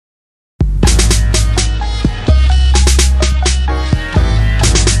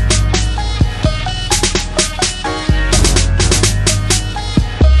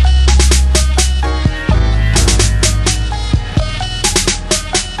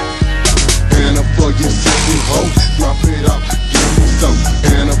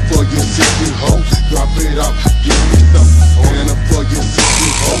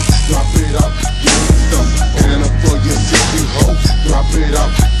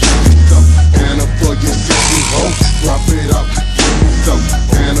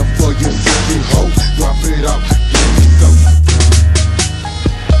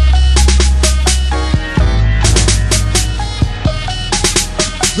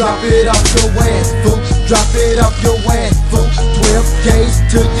drop it off your ass, fool. Drop it off your ass, fool. 12 K's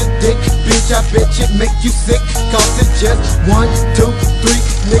to your dick, bitch, I bet you make you sick. Cause it's just 1, 2, 3,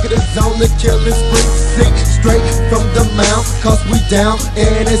 nigga that's on the killing spree. Sick, straight from the mouth, cause we down,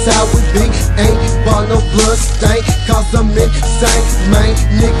 and it's how we be. Ain't for no blood stain, cause I'm insane, man.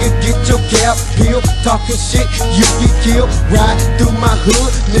 Nigga, get your cap peeled, talking shit, you get killed. Ride through my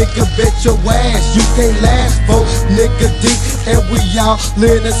hood, nigga, bet your ass you can't last, folk. Nigga deep, and we all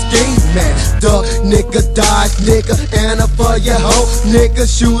in a scheme, man. Duck, nigga, dodge, nigga, and for your hoe, nigga,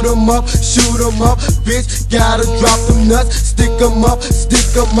 shoot 'em up, bitch, gotta drop them nuts, stick 'em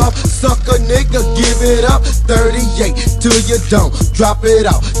up, sucker, nigga, give it up, 38 till you don't, drop it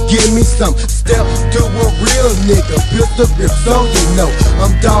out, give me some, step to a real nigga, pistol grip, so you know,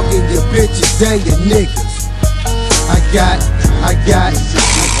 I'm dogging your bitches and your niggas, I got,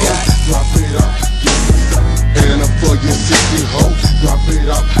 drop it up, give me some, and for your sissy hoe, drop it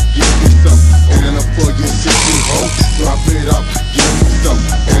up, give me some, and for your sissy hoe, drop it up, give me some,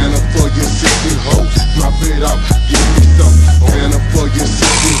 and for your sissy hoe, drop it up, give me some, and for your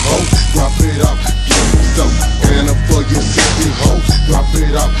sissy hoe, drop it up, give me some, and for your sissy hoe, drop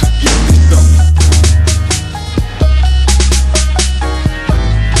it up, give me some.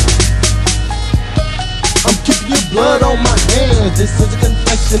 I'm keeping your blood on my hands. This is a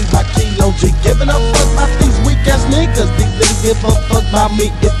confession by Kilo G. Giving a fuck about these weak ass niggas. These niggas give a fuck about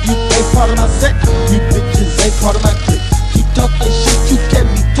me. If you ain't part of my set, you bitches ain't part of my clique. Keep talking shit, you can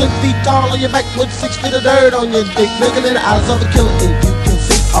be 10 feet tall on your back with 6 feet of dirt on your dick. Looking in the eyes of a killer, and you can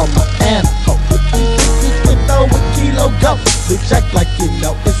see all my animal. If you think you can throw a kilo go, bitch act like you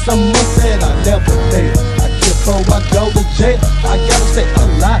know it's a must that I never fail. Before I go to jail, I gotta stay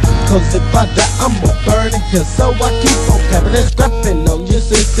alive, cause if I die, I'ma burn in here. So I keep on capping and scrapping on your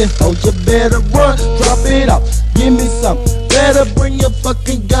sissy hoe. You better run, drop it off, give me some. Better bring your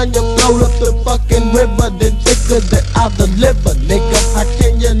fucking gun, you blow up the fucking river, then thicker than I'll deliver, nigga. How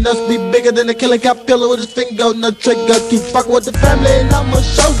can your nuts be bigger than a killer cop killer with his finger on the trigger? Keep fucking with the family and I'ma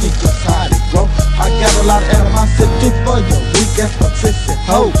show you just how they grow. I got a lot of animosity for your weak ass sissy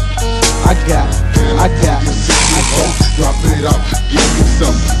hoe. I got drop it out, give me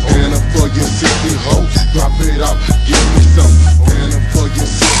some, and for your sissy hoe, drop it out, give me some, and for your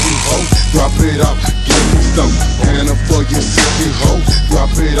sissy hoe, drop it out, give me some, and for your sissy hoe, drop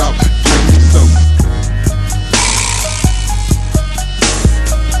it out, give me some.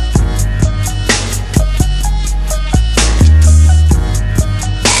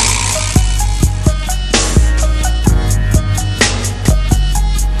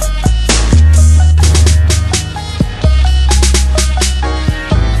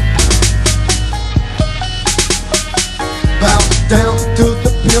 down to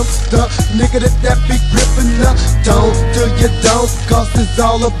the pimp stuff, nigga that be gripping up. Don't till you don't, cause it's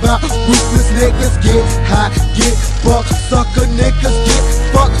all about ruthless niggas. Get high, get fucked, sucker niggas get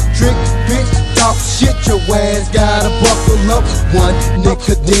fucked. Trick, bitch, talk shit, your ass gotta buckle up. 1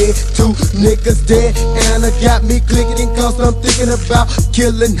 nigga dead, 2 niggas dead, and I got me clicking cause I'm thinking about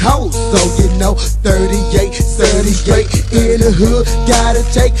killing hoes. So you know, 38 in the hood, gotta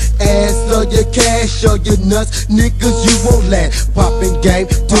take ass or your cash or your nuts. Niggas, you won't last. Poppin' game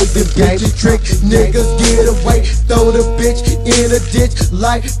till the bitches trick. Niggas get away, throw the bitch in a ditch.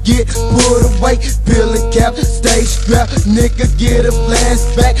 Life get put away, peeling cap, stay strapped. Nigga get a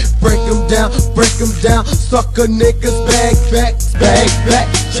flashback, break 'em down, sucker niggas back.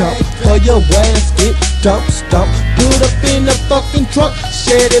 Jump for your ass, get dumped, put up in the fucking trunk,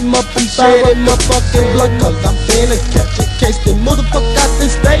 shed him up and fire him up fucking blood, cause I'm finna catch a case, the motherfucker out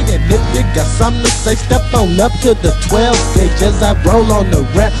this state. And if you got something to say, step on up to the 12 gauge as I roll on the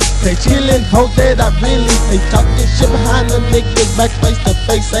rap. They chillin' hoes that I really hate, talking shit behind the niggas back face to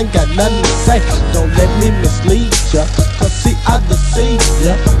face, ain't got nothing to say. Don't let me mislead ya, cause see I deceive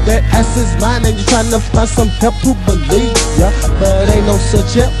ya. That ass is mine and you tryna find some help who believe ya, but ain't no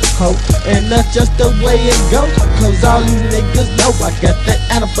such help, ho, and that's just the way it goes. Cause all these niggas know I got that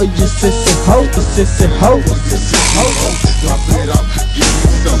animal for your sissy hoe, the sissy hoe, the sissy hoe. Drop it out, give me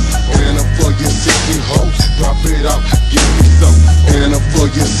some, and for your sissy hoe. Drop it out, give me some, and for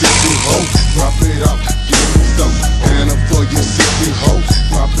your sissy hoe. Drop it out, give me some, and for your sissy hoe.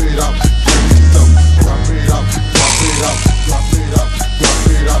 Drop it out, give me some. Drop it out, drop it out, drop it out, drop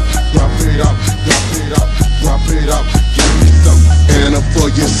it out, drop it out, drop it out, drop it out, give me some, and for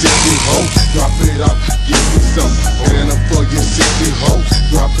your sissy hoe. Drop it out, give me some, and for your sissy hoe.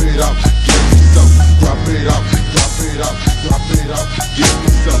 Drop it out, give me some. Drop it out, drop it out, drop it out, give me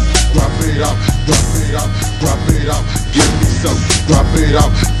some. Drop it out, drop it out, drop it out, give me some. Drop it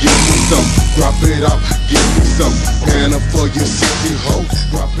out, give me some. Drop it out, give me some, and for your sissy hoe.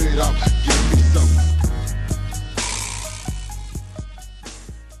 Drop it out, give me some.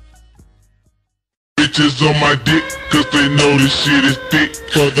 Bitches on my dick, cause they know this shit is thick.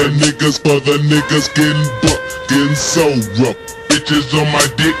 For the niggas getting buck, getting so rough. Bitches on my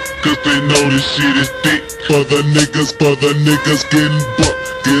dick, cause they know this shit is thick. For the niggas getting buck,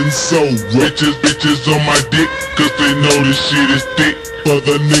 getting so rough. Bitches on my dick, cause they know this shit is thick. For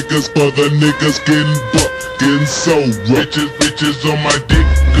the niggas getting buck, getting so rough. Bitches on my dick,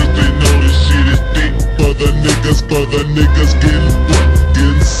 cause they know this shit is thick. For the niggas getting buck,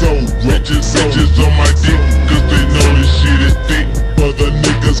 getting so rough. Bitches on my dick, cause they know this shit is thick. For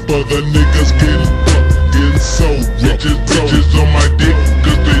the niggas getting buck, getting so rough. Bitches on my dick,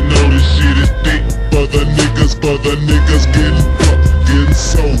 cause they know this shit is thick. For the niggas getting buck, getting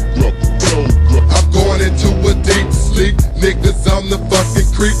so rough, so rough. I'm going into a deep sleep, niggas on the fucking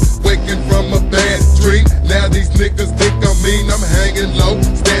creek, waking from a bad dream. Now these niggas think I'm mean, I'm hanging low,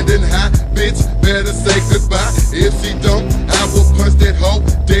 standing high, bitch, better say goodbye. If she don't, I will punch that hoe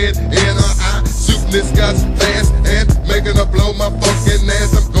dead in her eye, shooting this guy's fast and making her blow my fucking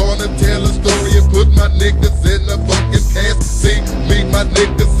ass. I'm gonna tell a story and put my niggas in the fucking cast. See, meet my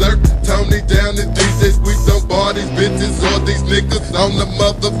niggas Zirk, Tony down and DJ Squeak, don't bar these bitches or these niggas on the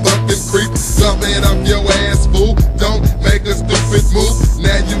motherfucking creep. Jumping off your ass, fool, don't make a stupid move.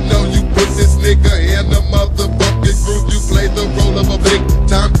 Now you know you put this nigga in the motherfucking group. You play the role of a big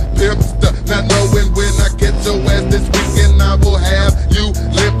time pimpster, not knowing when I get your ass this weekend I will have you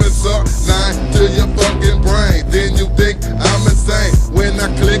limping so nine to your fucking brain. Then you think I'm insane. When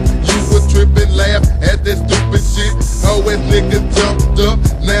I click, you would trip and laugh at that stupid shit. Hoez niggas jumped up,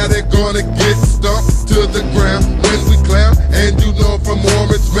 now they're gonna get stumped to the ground when we clown. And you know from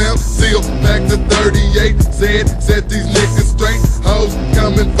Orange Mound, seal back to 38. Set these niggas straight. Hoes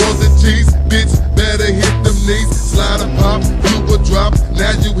coming for the cheese, bitch, better hit them knees. Slide a pop, you will drop.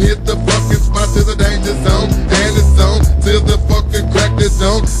 Now you hit the fucking spot to the danger zone, and it's on till the fucking crack the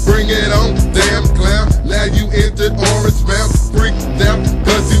zone. Bring it on, damn clown. Now you entered Orange Mound, freaked out,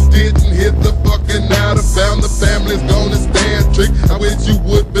 cause you didn't hit the fucking out of bound. The family's gonna stand trick. I wish you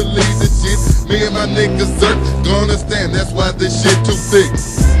would believe this shit. Me and my niggas Zirk gonna stand, that's why this shit too thick.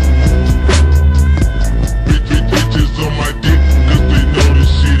 Bitches on my dick, cause they know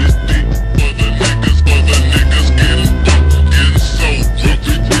this shit is thick. For the niggas getting buck, getting so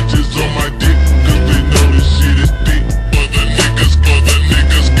rough. Bitches on my dick, cause they know this shit is thick. For the niggas getting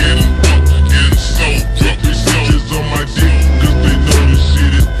buck, getting so rough. Bitches on my dick, cause they know this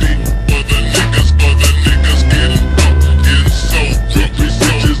shit is thick. For the niggas getting buck, getting so rough.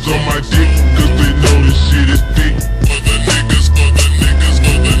 Bitches on my dick, cause they know this shit is thick. For the niggas getting buck,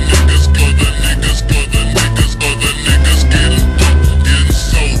 getting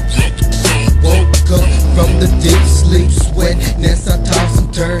so rough, so woke up from the deep sleep, sweatness, I toss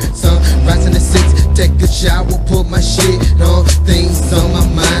and turn. Sunrise in the 6, take a shower, put my shit on. Things on my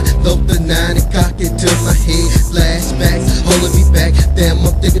mind, load the 9 and cock it to my head. Flashbacks holding me back, damn,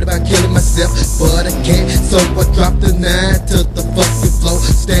 I'm thinking about killing myself, but I can't, so I drop the 9 to the fucking floor.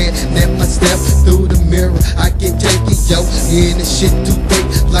 Stand at my step through the mirror, I can take it, yo. And this shit too thick,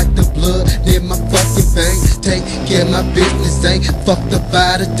 like the blood in my fucking vein. Take care of my business, ain't fucked up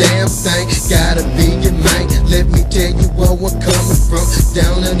by the damn thing. Gotta be your man, let me tell you where I'm coming from.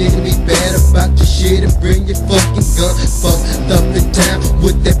 Down a nigga, be bad about your shit and bring your fucking gun. Fucked up in town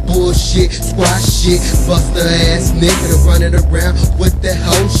with that bullshit, squash shit. Buster ass nigga running around with that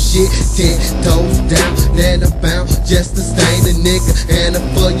whole shit. 10 toes down, then I'm bound just to stain the nigga. And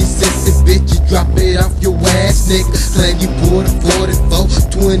for your sister, bitch, you drop it off your ass, nigga. Claim you pulled a 44,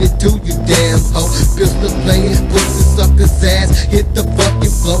 22, you damn hoe. Pistol playing, pussy sucker's ass, hit the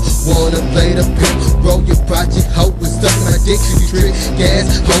fucking floor. Wanna play the pimp, roll your project hoe and suck my dick, you trick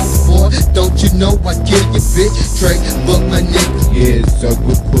ass hoe boy. Don't you know I kill your bitch, Trey, fuck my nigga. Yeah, so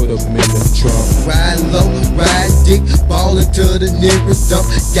we put him in the trunk. Ride low, ride dick, ballin' to the nearest dump.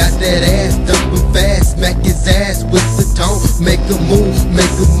 Got that ass dumpin' fast, smack his ass with the tone. Make a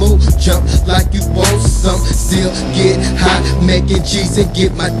move, jump like you want some. Still get high, making cheese and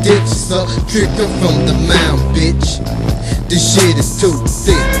get my dick sucked. Tricker from the mound, bitch. This shit is too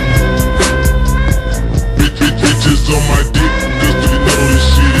thick. Bitches on my dick, cause they know this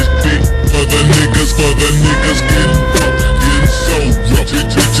shit is thick. For the niggas getting buck, getting so rough.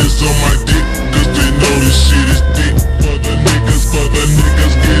 Bitches on my dick, cause they know this shit is thick. For the niggas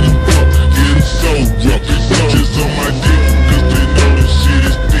getting buck, getting so rough. Bitches on my dick, cause they know this shit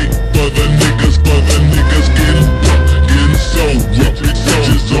is thick. For the niggas getting buck, getting so rough.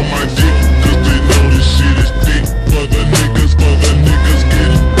 Bitches on my dick, cause they know this shit is thick. For the niggas getting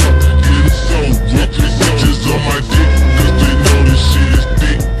buck, getting so rough. Bitches on my dick, cause they know this shit is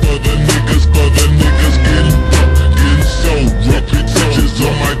thick. For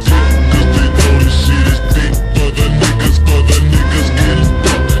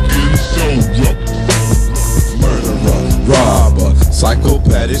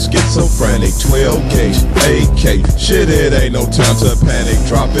schizophrenic, 12 gauge, AK. Shit, it ain't no time to panic.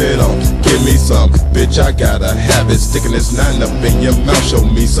 Drop it on, give me some. Bitch, I got a habit. Sticking this 9 up in your mouth, show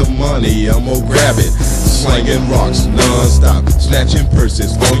me some money, I'ma grab it. Slanging rocks non-stop, snatching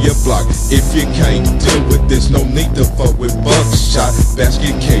purses on your block. If you can't deal with this, no need to fuck with buckshot.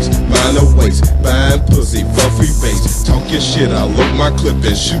 Basket case, mind a waist, buying pussy for free base. Talk your shit, I'll load my clip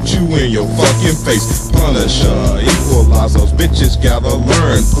and shoot you in your fucking face. Punisher, equalize those bitches, gotta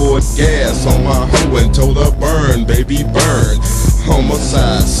learn. Poured gas on my hoe and told her burn, baby burn.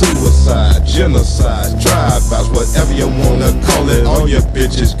 Homicide, suicide, genocide, drive-bys, whatever you wanna call it, all your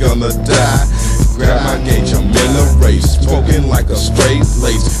bitches gonna die. Grab my gauge, I'm in a race, smoking like a straight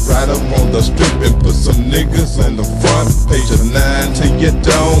lace. Right up on the strip and put some niggas on the front page of 9 to your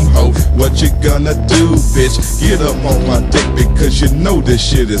dome, ho. What you gonna do, bitch? Get up off my dick because you know this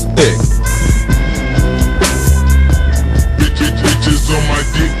shit is thick. Bitches on my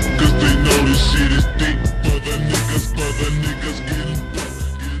dick cause they know this shit is thick. For the niggas getting so rough.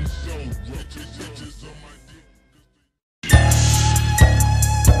 Bitches on my dick.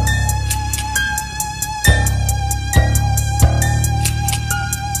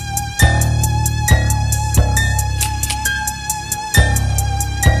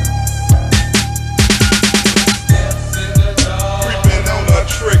 Creeping on a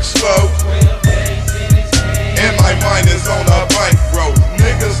trick slow, and my mind is on a bankroll.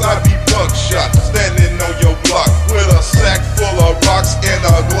 Niggas, I be buckshot, standing on your block with a sack full of rocks and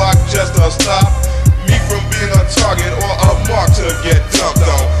a Glock just to stop me from being a target or a mark to get dumped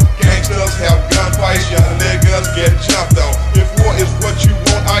on. Gangsters have gunfights, young niggas get jumped on. If war is what you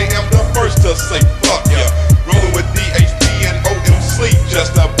want, I am the first to say fuck ya. Rolling with DHP and OMC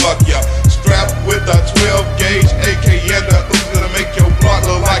just to buck ya. Strapped with a 12 gauge AK and the Uzi to make your block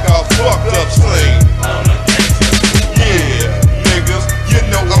look like a fucked up sling. Yeah, niggas, you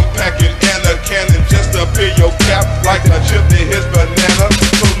know I'm packing and a cannon just to peel your cap like a chip to his banana.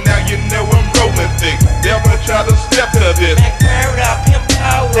 So now you know I'm rolling thick. Never try to step to this.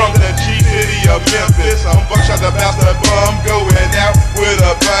 From the G-City of Memphis, I'm buckshot the bastard bum, going out with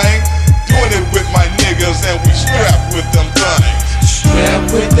a bang. Doing it with my niggas and we strapped with them things.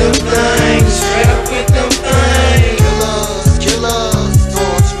 Strapped with them things, strapped with them things. Killers,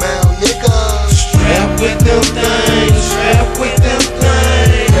 torch mouth niggas. Strapped with them things, strapped with them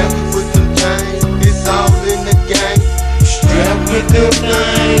things. Strapped with them things, it's all in the game. Strapped with them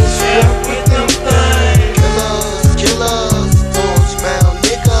things, strapped with them things. Killers, torch mouth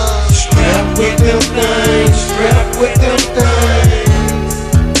niggas. Strapped with them things, strapped with them things.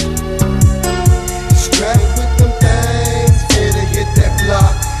 Strapped with them things, finna hit that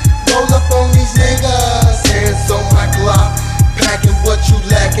block. Roll up on these niggas, hands on my Glock. Packing what you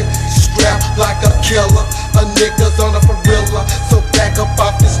lacking, strapped like a killer. A nigga's on a gorilla, so back up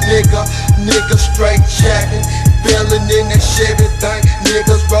off this nigga. Nigga straight jacking, bailing in that Chevy thing.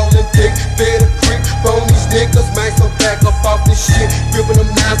 Niggas rolling dick, fit a creep on these niggas, man. So back up off this shit, gripping them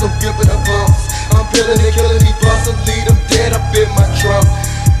knives, I'm gripping the bumps. I'm peeling and killing these bumps and lead them dead up in my trunk.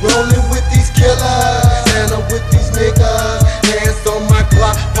 Rolling with these killers, and I'm with these niggas. Hands on my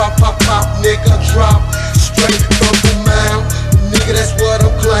Glock, pop, pop, pop, nigga drop. Straight from the mound, nigga, that's what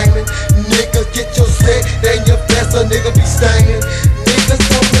I'm claiming. Nigga, get your set, then your vest, a nigga be staining. Niggas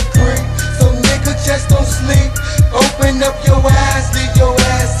on the creep, so nigga just don't sleep. Open up your eyes, leave your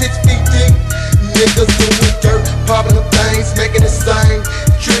ass 6 feet deep. Niggas doing dirt, popping up things, making it sing.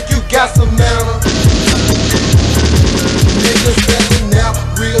 Trick, you got some manner. Niggas selling out,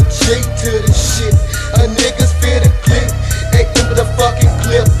 real cheap to this shit. A niggas fit a clip, they give the fucking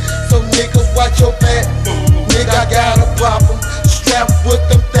clip. So niggas watch your back, nigga I gotta pop 'em. Strapped with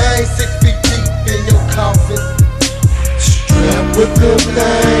them things, 6 feet deep in your coffin. Strapped with them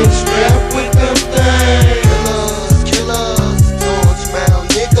things, strapped with them things. Killers, torch mouth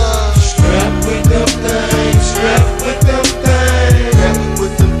niggas. Strapped with them things, strapped with them things. Strapped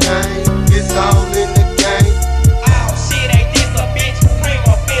with them things, it's all in the game. Oh shit, ain't this a bitch? Came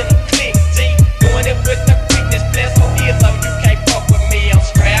up in a click, G. Doing it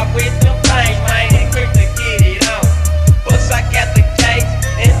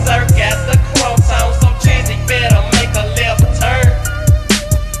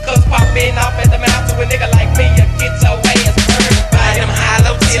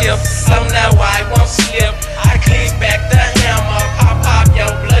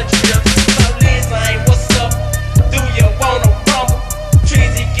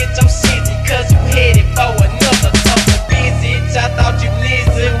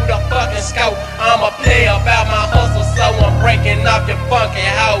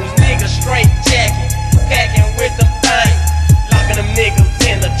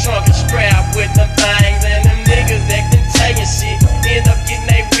Thangz and them niggas acting chayin' shit. End up getting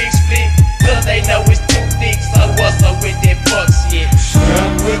they wig split, cause they know it's too thick. So what's up with that fuck shit?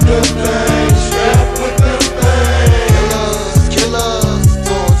 Strap with them things, strap with them things. Killers,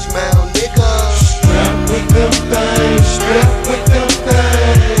 torch mount niggas. Strap with them things, strap with them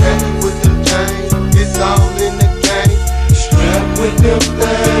things. With them chains, it's all in the game. Strap with them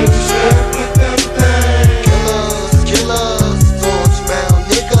things, strap with them things. Killers, torch mount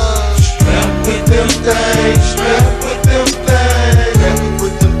niggas. Strap with them things, strap with them things.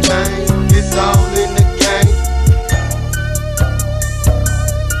 With them chains, it's all in the game.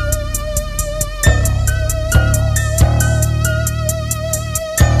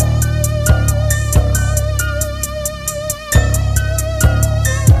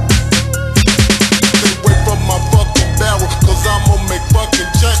 Stay away from my fucking barrel, cause I'ma make fucking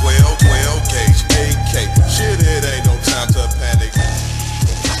check. 12 gauge, AK. Shit, it ain't no time to panic.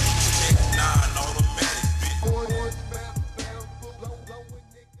 9 automatic,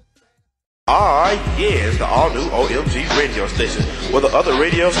 Alright, yeah, it's the all-new OMG radio station. Where the other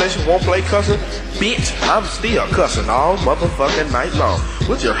radio stations won't play cussing, bitch, I'm still cussing all motherfucking night long.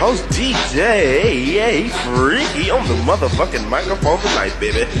 With your host, DJ Freaky, on the motherfucking microphone tonight,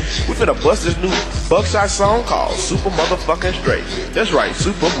 baby. We finna bust this new buckshot song called Supa motherfucking Straight. That's right,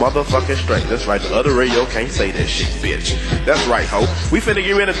 Supa motherfucking Straight. That's right, the other radio can't say that shit, bitch. That's right, ho. We finna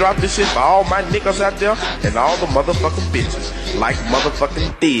get ready to drop this shit for all my niggas out there and all the motherfucking bitches. Like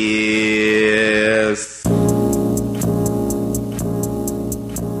motherfucking this.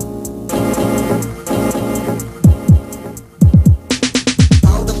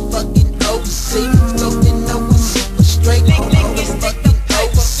 All the fucking OC, don't you know I'm super straight? All the fucking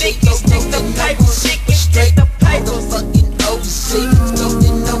OC, don't you know I'm super straight? All the fucking OC, don't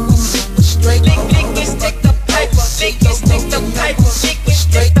you know I'm super straight? All the fucking OC, don't you know I'm super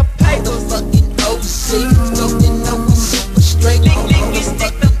straight? All the fucking OC, don't you know I'm super straight? All the fucking OC, don't you know I'm super straight?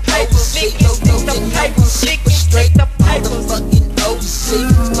 All the fucking OC,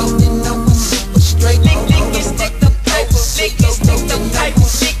 don't you know I'm super straight? All the fucking OC, don't you know I'm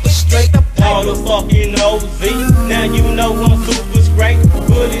super straight? All the fucking OZ, now you know I'm super straight.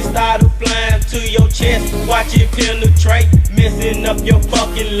 Bullets started flying to your chest, watch it penetrate, messing up your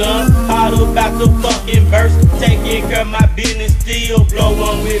fucking lungs. All about the fucking verse, taking care of my business, still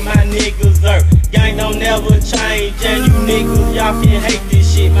blowin' with my niggas Zirk. Gang don't never change, and you niggas, y'all can hate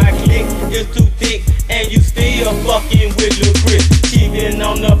this shit. My clique is too thick, and you still fucking with Lil Chris. Cheating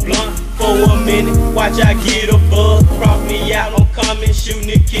on the blunt for a minute, watch I get a buzz. Cross me out, I'm coming, shooting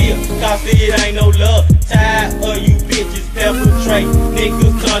to kill, cause it ain't no love. Tired of you bitches perpetrate,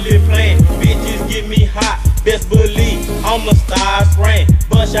 niggas currently playing. Bitches get me hot, best believe I'm a star spraying.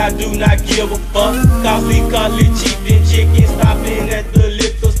 But I do not give a fuck, cause we currently cheapin' chicken, stopping at the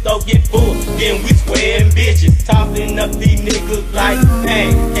liquor store, get full, then we swearing bitches. Topping up these niggas like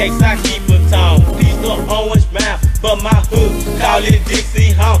pancakes, I keep a tone. Piece of orange mouth, but my hood call it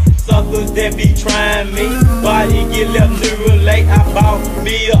Dixie home. Suckers that be trying me, body get left neural late. I bought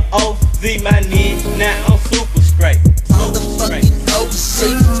me a OZ, my nigga, now I'm super straight. All the fucking OC,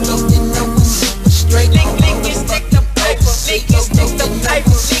 don't you know I'm super straight? Lick it, stick the paper, lick it, stick the paper,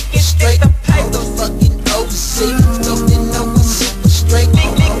 lick it, straight up. All the fucking OC, don't you know I'm super straight?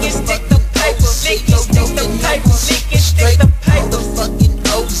 Lick it, stick the paper, lick it, stick the paper, lick it, straight up. All the fucking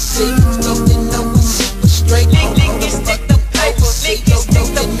OC, don't you know I'm super straight? Lick it, stick the paper, lick it, stick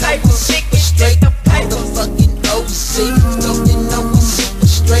the paper, lick it, straight up. All the fucking OC, don't you know I'm super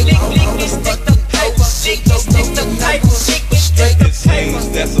straight? Lick it, stick the paper, lick it, stick the paper, lick it, straight up. It seems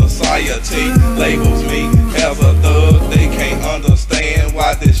that society labels me as a thug. They can't understand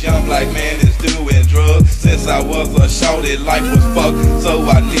why this young black man is doing drugs. Since I was a shorty, life was fucked, so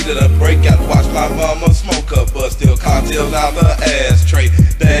I needed a break. I watched my mama smoke up, but still cocktails out the ashtray.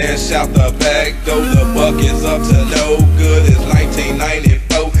 Dash out the back door, the bucket's up to no good. It's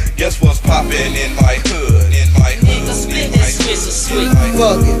 1994. Guess what's poppin' in my hood? In my hood.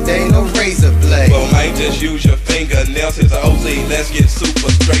 Fuck it, they ain't no razor blade. Well, man, just use your fingernails. It's OZ, let's get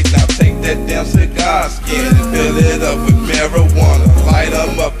super straight. Now take that damn cigar skin and fill it up with marijuana. Light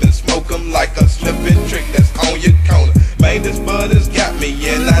 'em up and smoke 'em like a slipping trick that's on your corner. Man, this bud has got me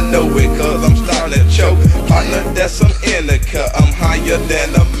and I know it, cause I'm starting to choke. Partner, that's some indica, I'm higher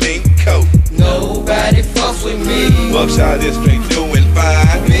than a mink coat. Nobody fucks with me. Buckshot is straight doing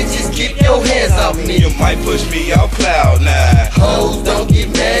fine. Bitches, keep your hands off me. You might push me off cloud 9. Hoes, don't get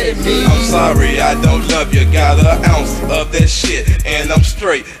mad at me. I'm sorry, I don't love you. Got an ounce of that shit, and I'm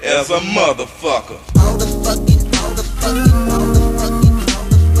straight as a motherfucker. All the fucking, all the fucking, all the fucking, all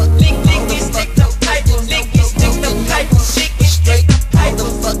the fucking. Lick it, stick the pipe, lick it, stick the pipe, lick it, straight. All the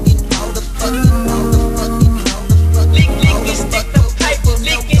fucking, all the fucking.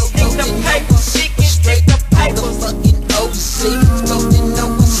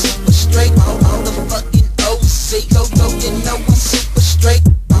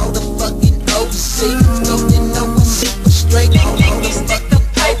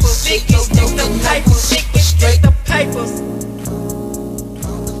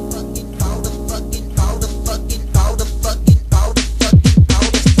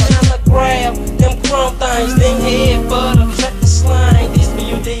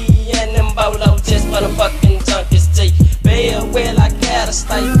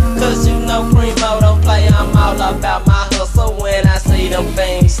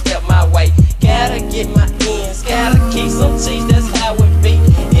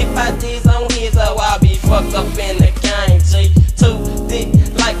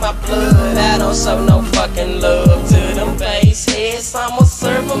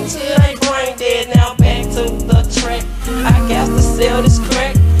 till they brain dead. Now back to the track. I got to sell this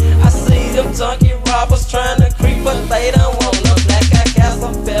crack. I see them junkie robbers trying to creep, but they don't want no black. I got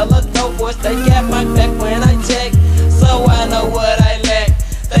some fella dope boys, they got my back when I check, so I know what I lack.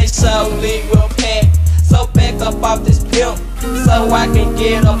 They surely will pack. So back up off this pimp, so I can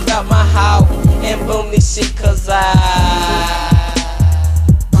get up out my house and boom this shit, cause all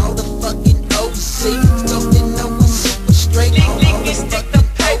the fucking OC, don't you know I'm super straight? Licky stick the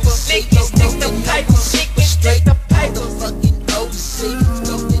paper, licky stick the paper, licky stick the paper. All the fucking OC,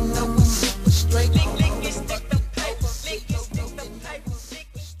 don't you know I'm super straight? Licky stick the paper, licky stick the paper,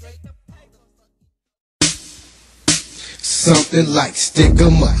 licky stick the paper. Something like stick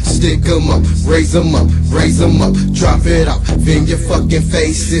 'em up, raise 'em up, drop it off in your fucking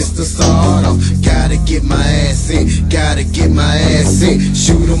face, it's the start off. Gotta get my ass in,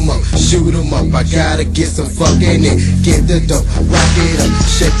 shoot 'em up, I gotta get some fucking in. Get the dough, rock it up,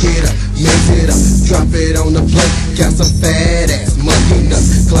 shake it up, mix it up, drop it on the plate. Got some fat ass monkey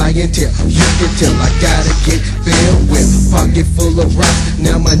nuts, clientele, you can tell I gotta get filled with. Pocket full of rocks,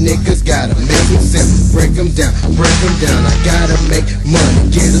 now my niggas gotta make them sell. Break 'em down, I gotta make money,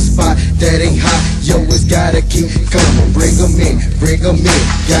 get a spot that ain't hot, yo, it's gotta keep coming. Bring 'em in,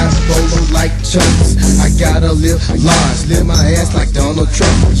 gotta roll 'em like chunks. I gotta live large, live my ass like Donald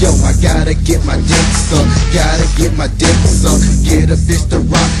Trump. Yo, I gotta get my dick sucked, get a bitch to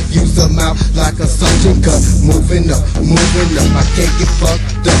rock, use 'em out like a suction cup. Moving up, I can't get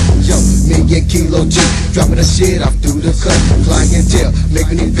fucked up. Yo, million kilo G, dropping the shit off through the cut. Clientele,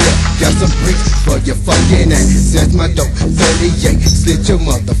 making it bill, got some bricks for your fucking ass. That's my dope, 38, slit your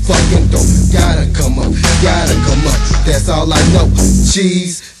motherfucking dope. Gotta come up, that's all I know.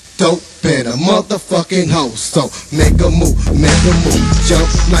 Cheese, dope, and a motherfucking hoe. So make a move, jump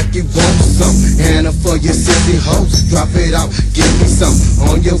like you want some. Anna for your sissy hoes, drop it out, give me some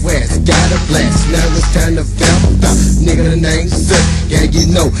on your ass, got a blast. Now it's time to vamp out, nigga the name Zirk, yeah you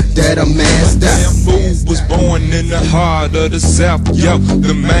know that I'm assed out. Damn fool was born in the heart of the South, yo.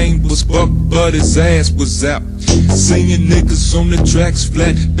 The man was bucked, but his ass was out. Seeing niggas on the tracks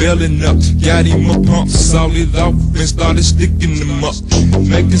flat, belling up. Got him a pump, sawed it off and started sticking them up.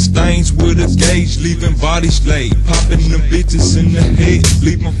 Making stains with a gauge, leaving bodies laid. Popping them bitches in the head,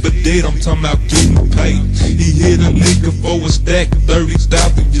 leave them for dead, I'm talking about getting paid. He hit a nigga for a stack,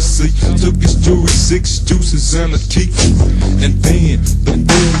 30,000 you see. Took his jewelry, 6 juices and a key. And then the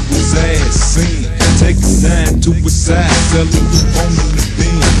boom was ass seen. Taking 9 to his side, selling the phone in the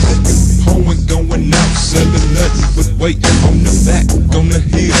bin. Home going out, selling nothing but weight on the back, on the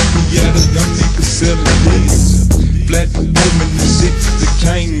hill. We had a young nigga selling beans. Flat woman and shit, the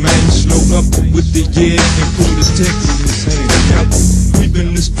cane man slowed up with the egg and pulled the tech in his hand.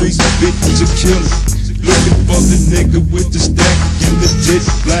 Creeping the streets, bitch a killer. Looking for the nigga with the stack in the jet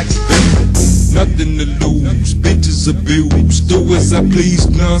black beam. Nothing to lose, bitches abuse. Do as I please,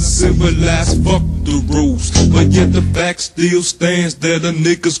 non-civilized, fuck the rules. But yet the fact still stands that a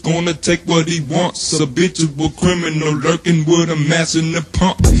nigga's gonna take what he wants. A habitual criminal lurking with a mass in the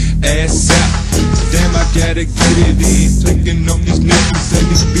pump. Ass out, damn I gotta get it in. Taking on these niggas and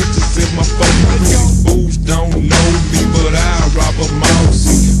these bitches in my fucking crew. Fools don't know me, but I rob them all.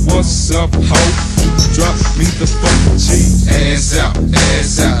 See, what's up, ho? Drop me the fucking cheese. Ass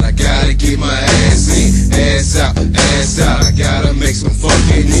out, I gotta get my ass in. Ass out, I gotta make some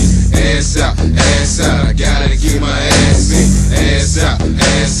fucking in. Ass out, I gotta get my ass in.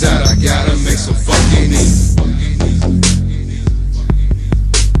 Ass out, I gotta make some fucking in.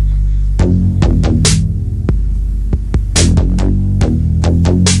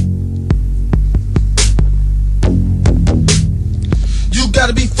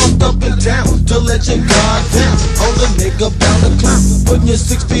 Gotta be fucked up and down to let your guard down. Hold a nigga bound to clown, putting your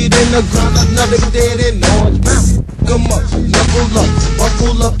 6 feet in the ground. Another nigga dead in orange mountain. Come up, knuckle up,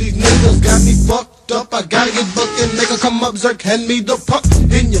 buckle up. These niggas got me fucked up. I gotta get buckin', nigga. Come up, Zirk, hand me the puck.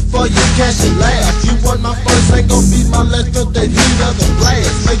 In you for your cash and laugh. You want my first, ain't gon' be my last. Feel the heat of the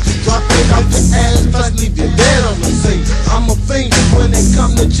blast, make you drop it off your ass, plus leave you dead on the scene. I'm a fiend when it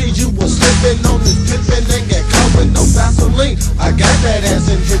come to cheese. You was slipping on this pippin' and get caught with no Vaseline. I got that ass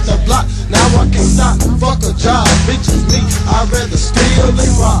and hit the block. Now I can't stop. Fuck a job, bitches me. I'd rather steal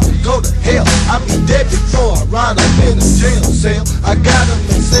than rob. Go to hell. I be dead before I ride up in a jail cell. I gotta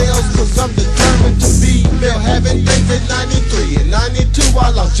make sales, cause I'm determined to be real. Having things in 93 and 92.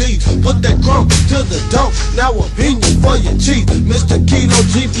 swallow G's. Put that crumb to the dough, now opinion for your cheese. Mr. Kilo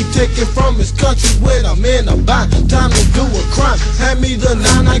G be taken from his country with a man a bind. Time to do a crime, hand me the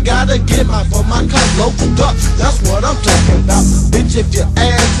 9, I gotta get mine for my class. Local duck, that's what I'm talking about. Bitch, if your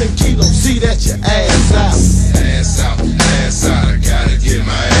ass in Kilo, see that your ass out. Ass out, I gotta get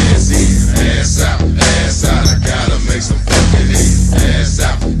my ass in. Ass out, I gotta make some fucking in. Ass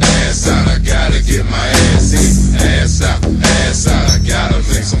out, I gotta get my ass in. Ass out, I gotta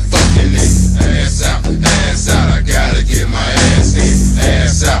make some fucking in. Ass out, I gotta get my ass in.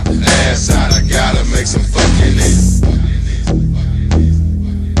 Ass out, I gotta make some fucking in.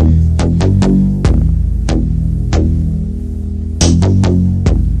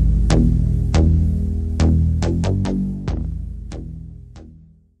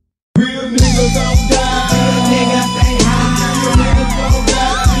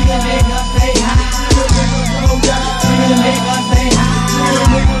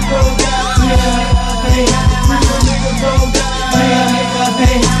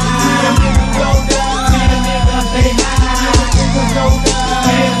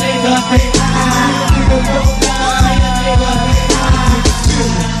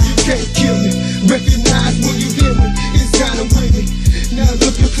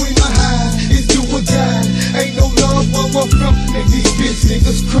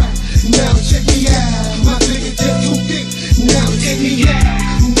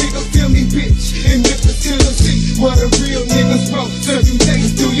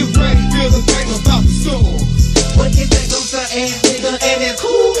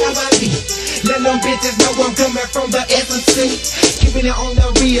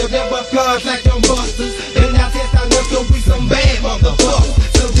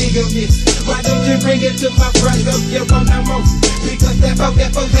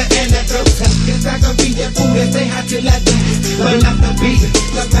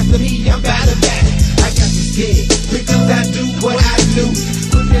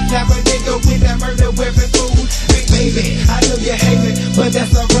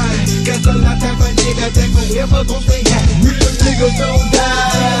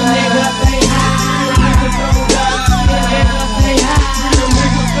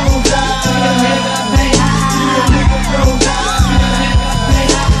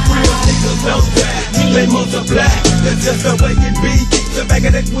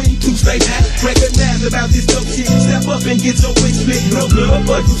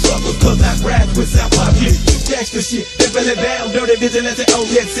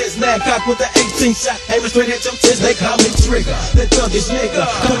 With the 18 shot, aiming straight at your chest, they call me Trigger. That thuggish nigga,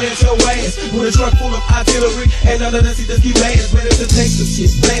 coming at your ass with a truck full of artillery, and none of the see the ski bands ready to take some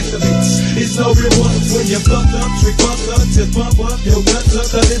shit, blast the bitch. It's no remorse when you fucked up, trick bust up, just bump up, your guts up,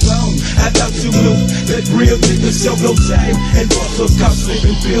 cause it's on. I thought you knew that real niggas show no shame, and bust up, cop sleep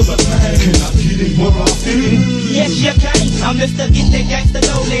and feel the pain. Can I get it more often? Yes, you can. I'm Mr. Get That Gangsta,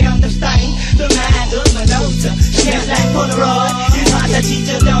 know they understand. The mind of my nose, smells like Polaroid. It's hard to teach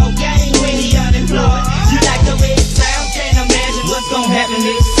a dog game when he unemployed. You like the way it sounds, can't imagine what's gon' happen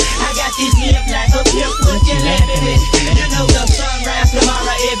next. I got this lip like a pimp, what you laughing at? You know the sunrise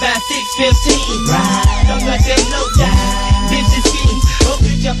tomorrow at about 6:15. Right, don't let them know that bitch is ski. Oh,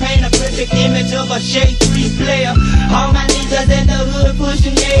 picture paint a perfect image of a shade 3 player. All my niggas in the hood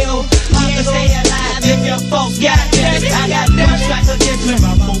pushing yell. I'm to stay alive if your folks got this. I got them strikes against me.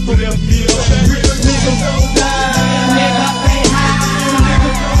 My folks for them meals. Real niggas don't die. Nigga pay high.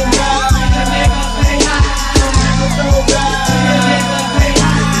 Niggas don't die. Nigga pay high. Niggas don't die. Nigga pay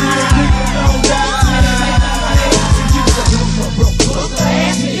high. Niggas don't die.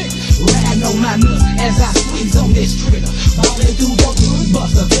 Riding on my nuts as I squeeze on this trigger. Falling through your good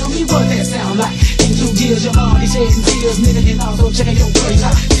buster. Tell me what that sound like. In 2 years, your mom is shedding tears, nigga, and also checking your grades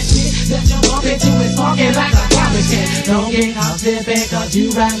out. This shit that you bump into is sparking like a garbage can. Don't get out there because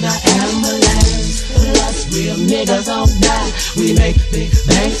you ride the ambulance. Us real niggas don't die. We make big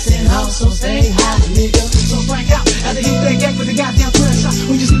banks and also stay high, nigga. So crank out after you hit that gate with the goddamn pressure.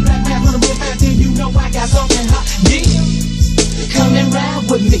 When you see black man running real fast, then you know I got something hot. Yeah. Come and ride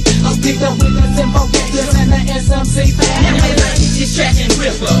with me. I'm picked up with the simple cactus and the SMC fan. Now my life is this track and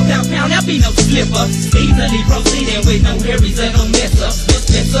ripper. Pound, there be no slipper. Easily proceeding with no hurries or no mess up.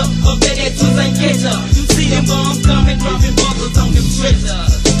 Dispenser of that twist ain't catch up. You see them bombs coming, dropping buckles on them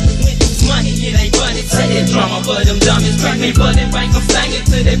treasures. Money, it ain't funny. Say that drama for them dummies. Crack me for them bank, I'm singing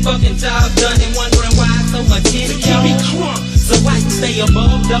till that fucking job done. And wondering why so much in keep me crunk. So why you stay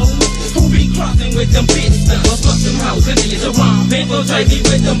above those who be crossing with them bitch stuff? Well, fuck them hoes, and it's a wrong. Infiltrate me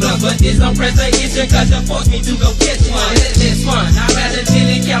with them blunts, but it's no pressure issue, cause you forced me to go catch one. That's fun. I'd rather chill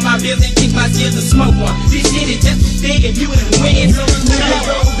and count my bills and kick my skills and smoke one. This shit is just as big if you done win. So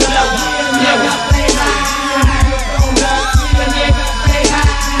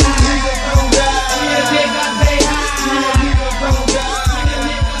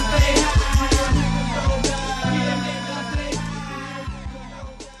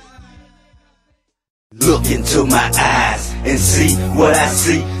Look into my eyes and see what I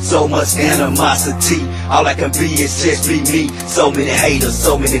see. So much animosity. All I can be is just be me. So many haters,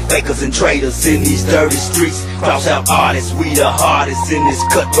 so many fakers and traitors in these dirty streets. Cross out artists, we the hardest in this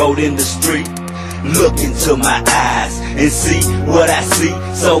cutthroat industry. Look into my eyes and see what I see.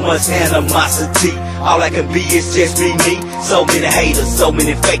 So much animosity. All I can be is just be me. So many haters, so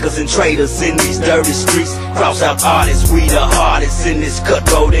many fakers and traitors in these dirty streets. Cross out artists, we the hardest in this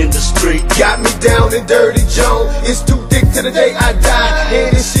cutthroat industry. Got me down in dirty Jones. It's too thick to the day I die.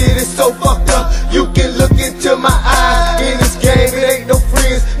 And this shit is so fucked up. You can look into my eyes. In this game, it ain't no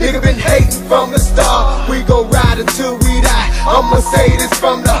friends. Nigga been hating from the start. We gon' ride until we die. I'ma say this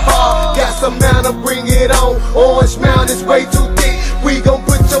from the heart. Got some manner, bring it on. Orange Mound is way too thick. We gon'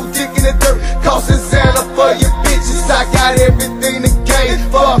 put your dick in the dirt. Costin' Santa for your bitches. I got everything to gain.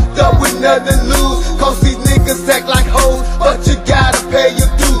 Fucked up with nothing to lose. Cause these niggas act like hoes, but you gotta pay your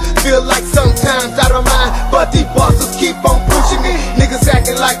dues. Feel like sometimes out of mind, but these bosses keep on pushing me. Niggas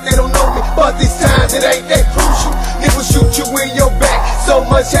acting like they don't know me, but these times it ain't that crucial. Niggas shoot you in your back. So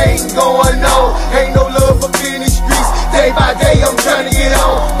much hating going on. Ain't no love up in these streets. Day by day I'm trying to get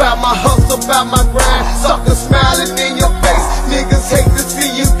on. About my hustle, about my grind. Suckers smiling in your face. Niggas hate to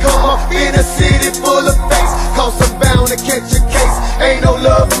see you come up in a city full of fakes. Cause I'm bound to catch a case. Ain't no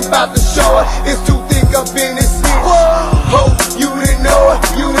love about to show it. It's too thick up in this city. Hope you didn't know it,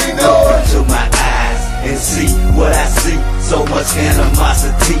 you didn't know it. Look into my eyes and see what I see. So much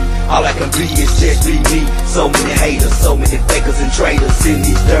animosity. All I can be is just be me. So many haters, so many fakers and traitors in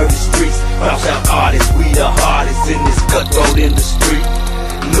these dirty streets. Cross out artists, we the hardest in this cutthroat industry.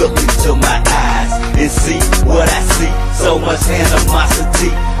 Look into my eyes and see what I see. So much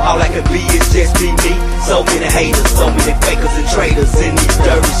animosity. All I can be is just be me. So many haters, so many fakers and traitors in these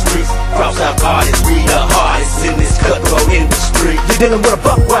dirty streets. Cross out artists, we the hardest in this cutthroat industry. You're dealing with a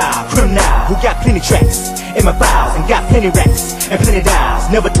buck wild criminal who got plenty tracks in my files and got plenty racks and plenty dials,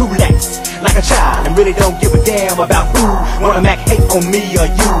 never too lax. Like a child and really don't give a damn about who wanna make hate on me or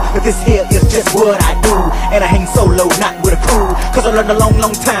you. But this here is just what I do, and I hang solo, not with a crew. Cause I learned a long,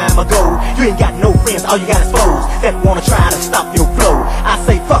 long time ago, you ain't got no friends, all you got is foes that wanna try to stop your flow. I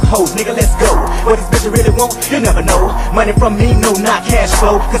say fuck hoes, nigga, let's go. What these bitches really want, you never know. Money from me, no, not cash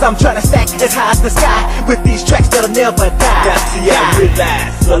flow. Cause I'm trying to stack as high as the sky with these tracks that'll never die. That's see, I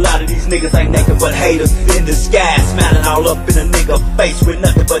realize a lot of these niggas ain't nothing but haters in disguise, smiling all up in a nigga face with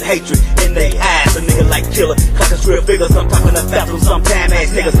nothing but hatred in their eyes. A nigga like killer, clocking real figures. I'm talking to fat from some time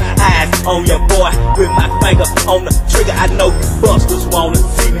ass niggas. Eyes on your boy with my finger on the trigger. I know you busters wanna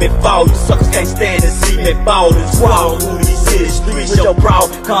see me fall. You suckers can't stand to see me fall and squall through these city streets. Your brawl,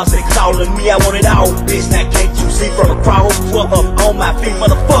 constant calling me, I want it all, bitch. Now can't you see from across? 12 up on my feet,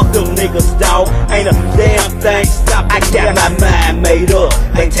 motherfuck them niggas, dawg. Ain't a damn thing stop. I got my mind made up.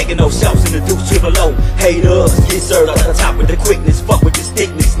 Ain't taking no shots in the deuce triple O. Haters get served up the top with the quickness. Fuck with this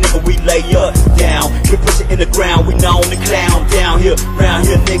thickness, nigga. We lay up down. We push it in the ground. We known the clown down here, round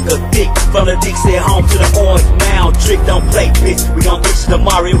here, nigga. Dick from the Dixie home to the Orange Mound. Trick don't play, bitch. We gon' get you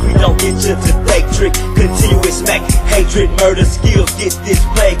tomorrow if we don't get you today. Trick continuous smack, hatred, murder, skills. Get this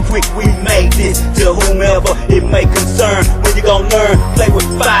play quick. We made this to whomever it may concern. When you gon' learn, play with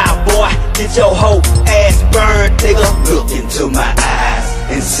fire, boy. Get your whole ass burned, nigga. Look into my eyes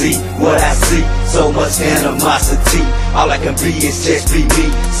and see what I see. So much animosity. All I can be is just be me.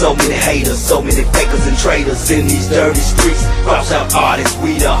 So many haters, so many fakers and traitors in these dirty streets. Cross out artists,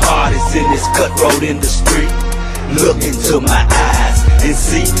 we the hardest in this cutthroat industry. Look into my eyes and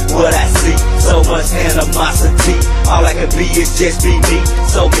see what I see. So much animosity. All I can be is just be me.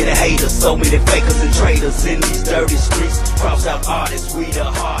 So many haters, so many fakers and traitors in these dirty streets. Cross out artists, we the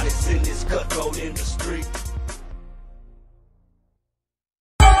hardest in this cutthroat industry.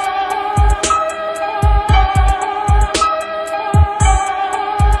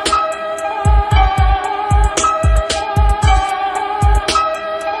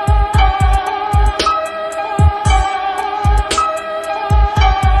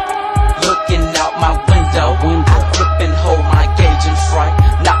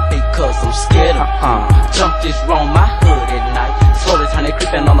 Jump this wrong, my hood at night. Slowly turn it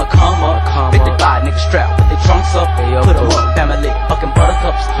creepin' on the come up. 55 niggas strapped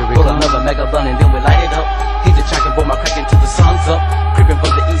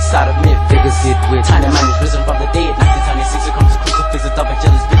sit with tiny minds risen from the dead. 1996, it comes to crucifixes, dumping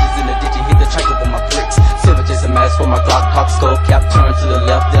jealous bitches in the ditch and hit the track with my bricks. Silver just a mask for my Glock, cock, skull cap, turn to the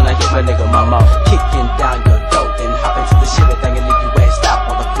left, then I hit my nigga mama. Kicking down your door, then hop into the shit thing and leave you assed out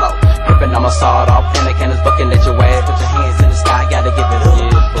on the floor. Gripping on my sawed off, and the cannons bucking at your ass. Put your hands in the sky, gotta give it up.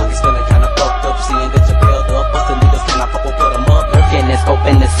 Pockets feeling kinda fucked up, seeing that you're built up. Bustin' niggas, can I put them up? Lurking and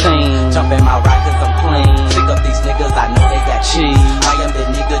scoping the scene. Jumping my ride cause I'm clean. Pick up these niggas, I know they got cheese. I am the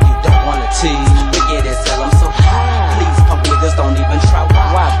nigga you don't wanna tease. Wicked as hell, I'm so high. Please, punk niggas don't even try.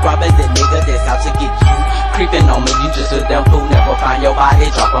 Robbing the nigga that's out to get you. Creeping on me, you just a damn fool. Never find your body,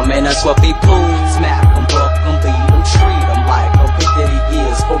 drop them in a sweaty pool. Smack them, buck them, beat them, treat them like a bitch that he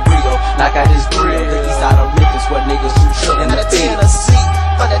is for real. Knock out his grill, the east side of Memphis where niggas who chill in the field. Tennessee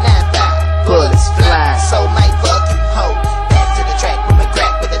for the 9-5. Bullets fly, so might fuck you, hoe. Back to the track, woman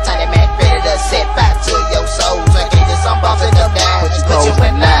crack with a tiny Mac, ready to set fire to your soul. I gave you some bumping up down, put you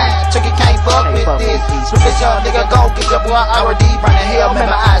in line. Turkey can't fuck with this. Rufus young nigga, go get your boy already running hell.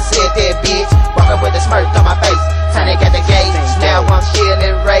 Man, my eyes said that bitch. Walking with a smirk on my face. Tiny got the gauge. Now I'm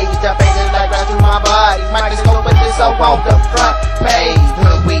chillin' raged. I faces like right through my body. Microscope with this so on the front page.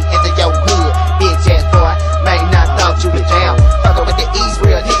 When we enter your hood, bitch ass boy, may not thought you was down. Fuckin' with the East,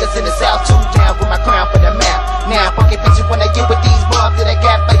 real niggas in the South too. Down with my crown for the map. Now funky picture when they get with these bumps that I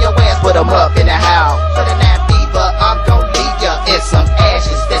got for your ass. Put them up in the house. For the 9 fever, I'm gon' leave ya in some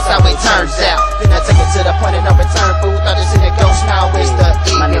ashes. That's how it turns out. Then I take it to the point of no return. Fool thought this in the ghost, now it's the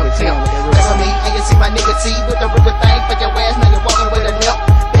EM. That's on me, and you see my nigga T with the river thing for your ass. Now you're walking with a limp.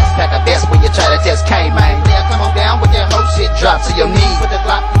 Best pack of best when you try to test K-Man. Now come on down with that whole shit. Drop to your knee. Put the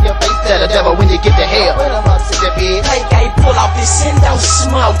Glock in your face. Tell the devil when you get to hell. Put them up to the bed. Hey, pull off this Sendo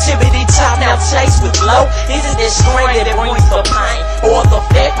smoke. Tippity top now chase with low. Is it that strain that brings the pain? Or the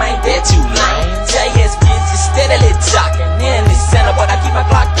fact, man, that too lame? JS bitch is steadily talking in the center, but I keep my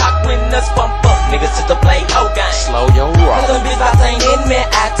clock cocked when us bump up. Niggas to the play whole game. Slow your rock. Them bitch I ain't in me,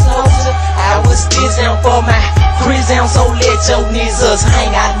 I told you. I was this down for my 3 ounce, so let your nizzers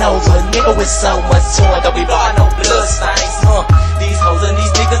hang. I know a nigga with so much joy, don't be blowing no blood stains. These hoes and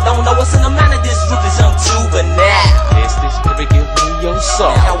these niggas don't know what's in the mind of this ruthless young juvenile. This baby, give me your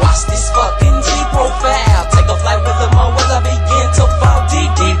soul. Now watch this fucking G profile. Take a flight with the mo as I begin to fall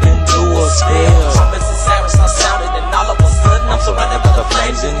deep into a spell. Trumpets and sirens start sounding, and all of a sudden I'm surrounded by the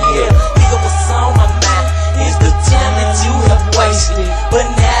flames in here. Nigga, what's on my mind is the time that you have wasted. But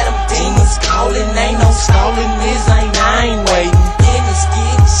now them demons calling, ain't no stalling. This I ain't waiting. And it's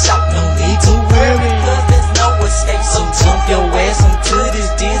getting shot, no need to worry, cause there's no escape. So jump your ass into this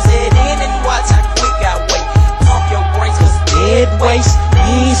dizzy end and watch how quick I wait. Pump your brakes, cause dead waste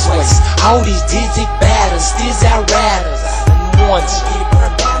means waste. All these dizzy batters, these our riders. I want to get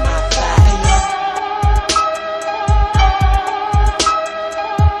burned by my fire.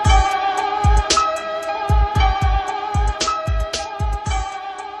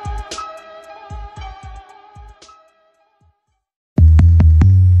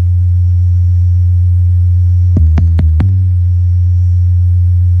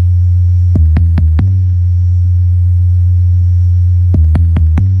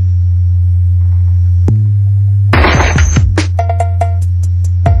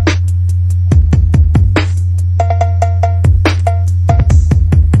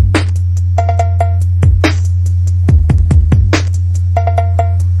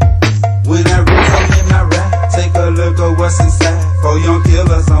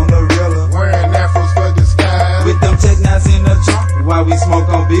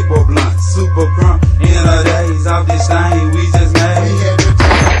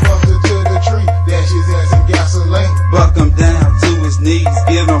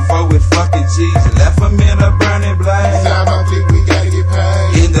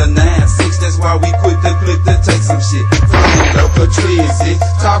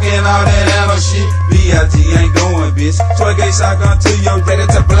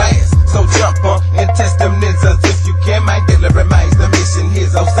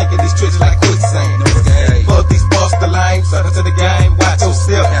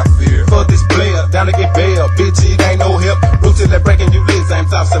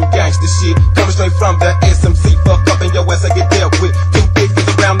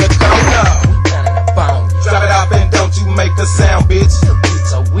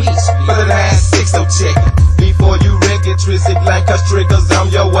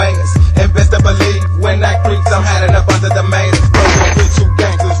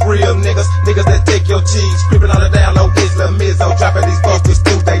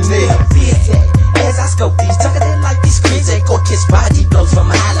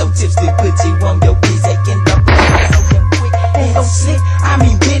 Slick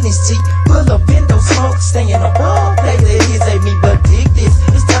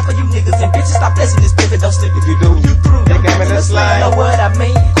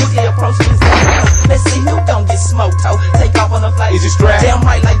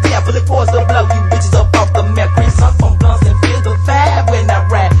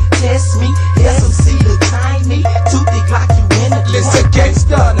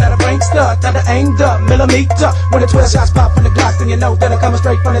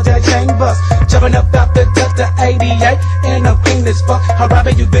the jack chain bust. Jumping up out the Delta 88, and I'm clean as fuck. I'm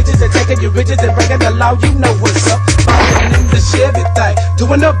robbing you bitches and taking your riches and breaking the law, you know what's up. Falling in the Chevy thing,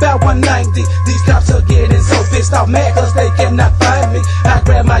 doing about 190. These cops are getting so pissed off, mad cause they cannot find me. I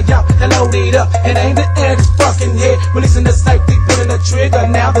grab my yacht and load it up and aim it at his fucking head. Releasing the safety, pulling the trigger,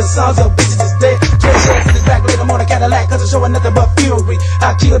 now the sons of bitches is dead. 12 shots in his back, later on a Cadillac cause it's showing nothing but fury.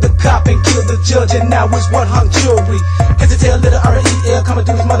 I killed the cop and killed the judge and now it's one hung jury. Can't you tell little R-E-L coming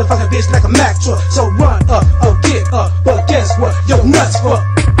through this motherfucking bitch like a Mack truck. So run up or get up, but guess what? Yo, nuts fuck.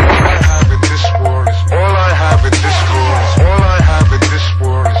 All I have in this world is all I have in this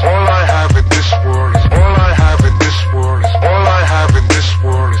world is all I have in this world is all I have in this world is all I have in this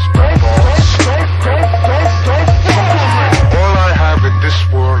world is my balls. All I have in this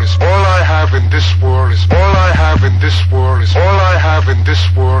world is all I have in this world is all I have in this world is all I have in this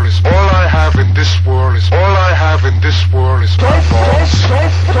world is all I have in this world is all I have in this world is my balls.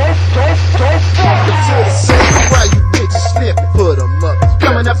 Why you bitches slipping? Put 'em up.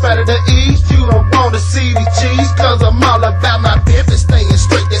 Coming up out of the east, you don't wanna see these G's, cause I'm all about my business, staying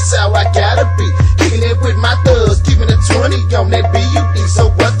straight, that's how I gotta be. Kicking it with my thugs, keeping a 20 on that BUD, so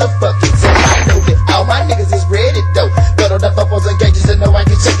what the fuck is that? I know that all my niggas is ready though. Got on the bubbles and gauges and know I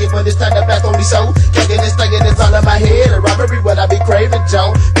can check it when it's time to blast on these souls. Kicking and slinging, it's all in my head. A robbery, what I be craving,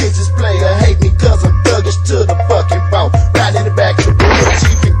 Joe. Bitches play or hate me cause I'm thuggish to the fucking bone. Right in the back of the bull,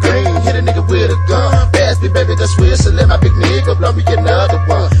 cheap and green. Hit a nigga with a gun. Pass me, baby, the switch, and let my big nigga blow me another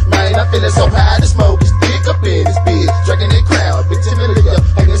one. Man, I'm feeling so high, the smoke is thick up in this bitch. Dragging that crowd, bitch, timidly up,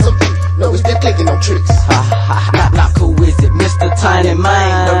 hanging some feet. No, it's still clicking on tricks. Not cool, is it, Mr. Tiny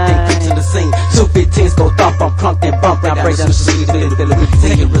Man? No thing quick to the scene. 215s go thump, I'm crunk and bump. Now break down the streets,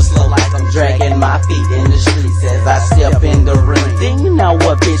 taking real slow like I'm dragging my feet in the streets as I step in the ring. Then you know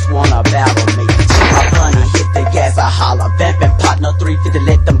what bitch wanna battle me. My bunny hit the gas, I holler, vamping partner 350,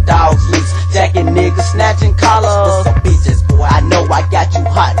 let them dogs loose. Jacking niggas, snatching collars. Some bitches, boy, I know I got you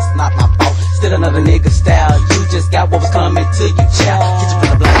hot, it's not my fault. Still another nigga style, you just got what was coming to you, child. Get you from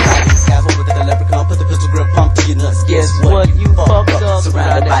the black side, these guys over the leprechaun, put the pistol grip pump to your nuts. Guess what? You fucked up.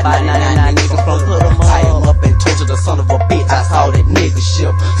 Surrounded by 99 niggas from put 'em tie 'em up and torture the son of a bitch. I saw that nigga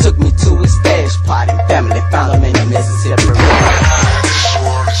ship, took me to his stash pot and family found him in the Mississippi River.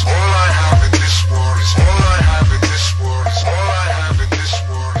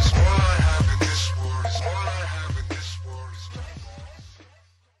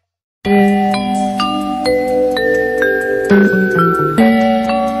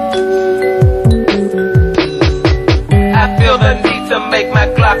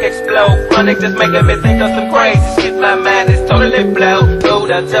 Explode, chronic just making me think of some crazy shit. My mind is totally blown.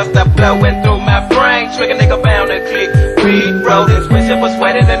 Buddha just a blowing through my brain. Trick a nigga bound to click. Read, roll this, wishing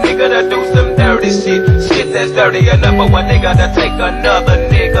persuaded a nigga to do some dirty shit. Shit that's dirty enough for one nigga to take another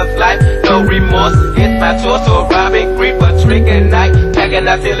nigga's life. No remorse, it's my choice to rob and creep a trick at night. Packing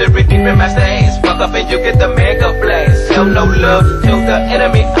artillery deep in my stains. Fuck up and you get the mega blast. Show no love to the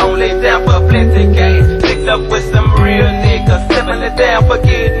enemy, only down for plenty games. Picked up with some real niggas, stepping it down for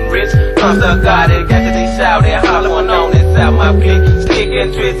getting rich. Comes the God, it got to be shouting, hollering on inside my clique.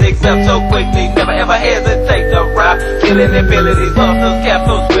 Sticking tricks, except so quickly, never ever hesitate to rob. Killing abilities, hustles,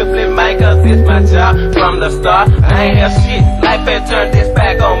 capsules, swiftly, man, cause it's my job. From the start, I ain't have shit, life had turned this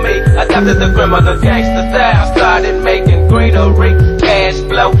back on me. Adopted the criminal gangster style, started making greenery, cash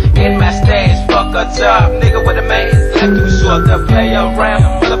flow in my stash. Fuck a job, nigga with a mask, life too short to play around.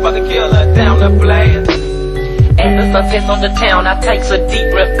 Motherfucking killer down the blast. And the success on the town, I take a deep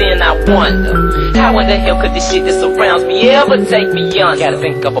breath in, I wonder how in the hell could this shit that surrounds me ever take me under? Gotta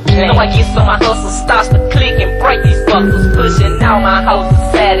think of a plan. So I get so my hustle starts to click and break these buckles, pushing out my hoes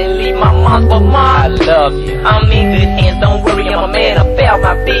sad and leave my moms, but mom, I love you. I'm in good hands, don't worry, I'm a man about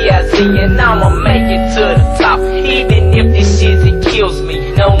my BIZ and I'ma make it to the top. Even if this shit, it kills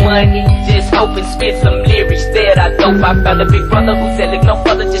me. No money, just hoping spit some lyrics that I dope. I found a big brother who said, look no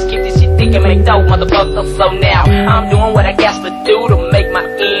further, just keep this shit thick and make dope, motherfucker. So now I'm doing what I got to do to make my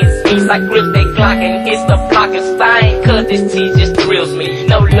ends meet. I grip that Glock and hits the block and stain, cause this tea just thrills me.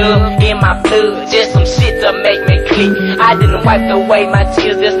 No love in my blood, just some shit to make me click. I didn't wipe away my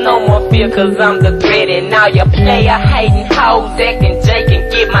tears, there's no more fear, cause I'm the threat. And now you player hating hoes, acting Jake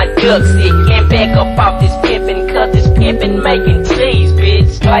and get my duck sick. And back up off this pimpin', cause this pimpin' making cheese,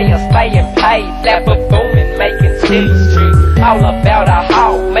 bitch. Players staying paid, flapper booming, making cheese trees. All about a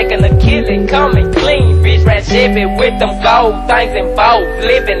hoe, making a killing, coming clean, bitch. Bitch ran Chevy with them gold things and bows.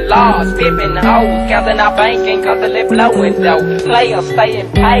 Living large, flipping hoes, counting our banking, constantly blowing dough. Players staying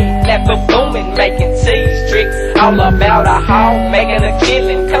paid, left a booming, making cheese tricks. All about a hoe, making a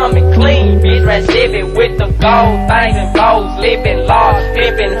killing, coming clean. Bitch ran Chevy with them gold things and bows. Living large,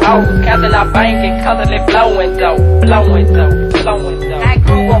 flipping hoes, counting our banking, constantly blowing dough, blowing dough, blowing dough. I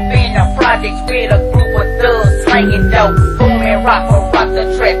grew up in the projects with a group of thugs slanging dope. Booming rock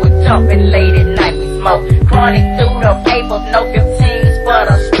the track with jumping late at night we smoke. Chronic through the papers, no 15s,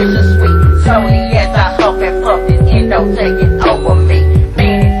 but a switch of sweet. Slowly as I huff and puff, this endo taking over me.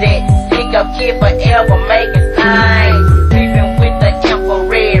 Meaning that pick up kid forever making signs. Creeping with the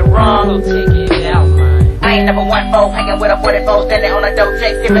infrared rum. Check it out, man. I ain't number 1-4, hanging with a 44, standing on a dope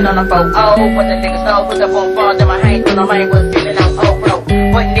check, sipping on a 4-0. What the niggas know, put up on phones, and my hands on the rain was sipping on O-Bro.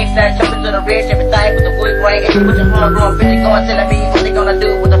 What next time, jumping to the ridge, everything with the wood grain. And you put your homegrown bitch going, telling me what they gonna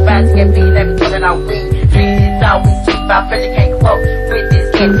do with the fast to get me, let me pulling out weed. Trees is all we keep, our pressure can't quote with this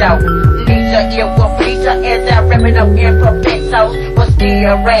kid out. Need your ear, will please your Azz Out, rapping up in Perpetuals. Was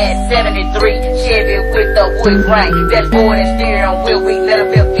still rad 73, Chevy with the wood grain. Dashboard and steering wheel, we let a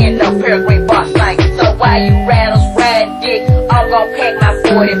built in the paragraph box thing. So while you rattles ride dick, I'm gon' pack my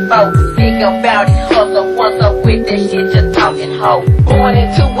 44. Think about it, hustle, what's up with that shit you talking hoe. Born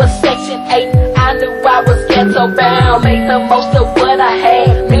into a section 8, I knew I was ghetto bound. Made the most of what I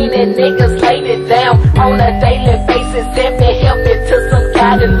had, meaning niggas laid it down on a daily basis. That been helping to some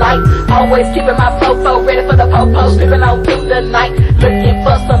guiding light. Always keeping my fofo ready for the popo, stripping on through the night, looking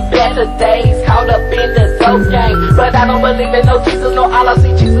for some better days. Caught up in the dope game, but I don't believe in no Jesus, no Allah.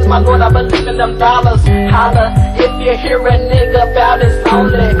 See Jesus, my Lord, I believe in them dollars. Holla if you hear a nigga about it's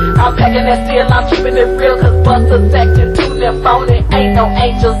lonely. I'm packing that steel, I'm keeping it real, cause busters acting too them phony. Ain't no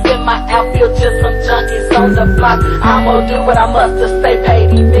angels in my outfield, just some junkies on the block. I'ma do what I must to stay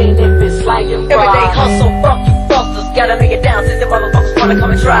paid, even if it's slanging rock. Everyday hustle, fuck you busters, gotta make it down since the motherfuckers wanna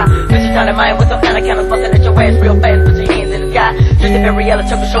come and try. Bitches trying to mind with some kind of counters, busting at your ass real fast, put your hands in the sky. Just a very yellow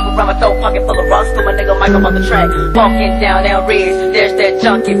chocolate sugar around my throat, pocket full of rocks, put my nigga Mike up on the track. Walking down Ridge, there's that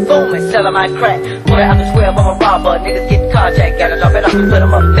junkie booming, selling my crack. Put it out the 12, I'm a robber, niggas get carjacked, gotta drop it off and put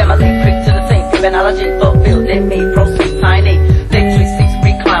them up. Family quick to the scene, criminology fulfilled, let me proceed tiny. Electric 6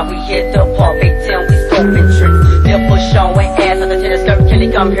 recline, we hit the park, 810, we scoping tricks. They'll push showing ass on the tennis skirt, can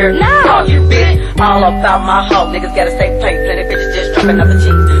he come here? No, you bitch. All about my hoe, niggas gotta stay paid, plenty bitches just dropping out the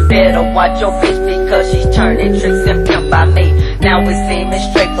cheeks. Better watch your bitch because she's turning tricks and pimp by me. Now we seeming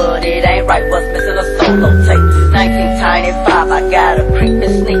straight, but it ain't right, what's missing a solo tape. 1995, I gotta creep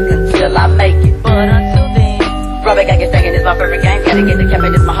and sneak until I make it. But until then, Robert got get thinking it's my favorite game. Gotta get the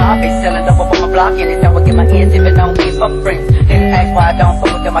cabinet, it's my hobby. Selling dope up on my block, anytime I get my ends, if it don't mean fuck friends. Niggas ask why I don't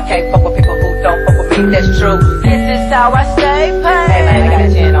fuck with them, I can't fuck with people who don't fuck with me, that's true. This is how I stay paid. Hey man, I got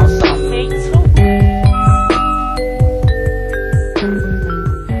a 10 on something. Me too.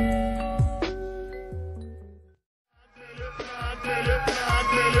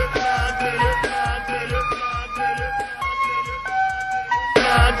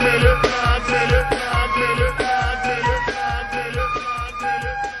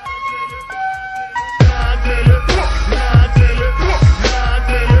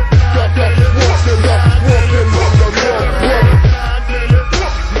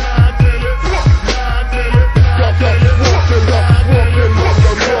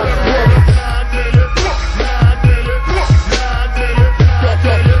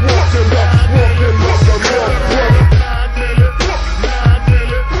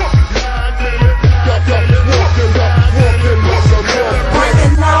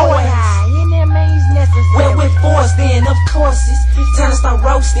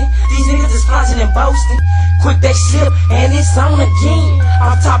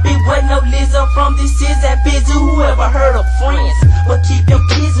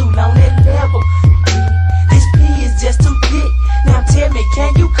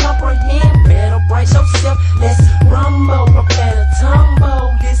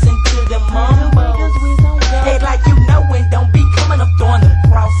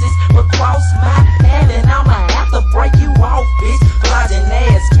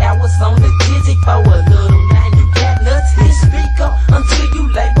 Until you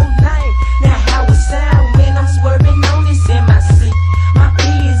label name. Now how it sound when I'm swerving on this in my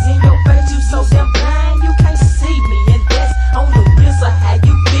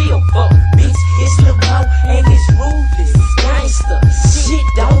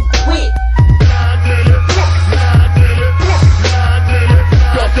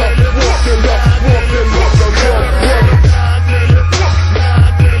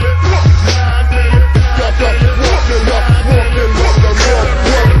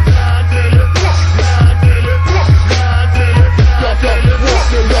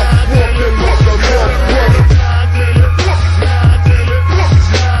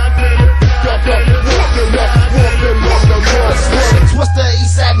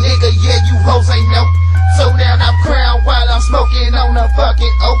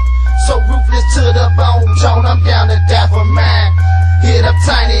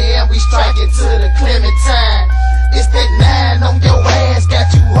strike it to the Clementine. It's that 9 on your ass, got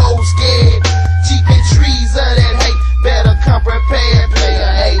you hoes scared. Cheapin' trees of that hate, better come prepared.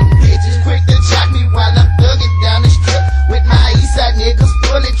 Player hatin' bitches quick to chop me while I'm thugging down the strip. With my Eastside niggas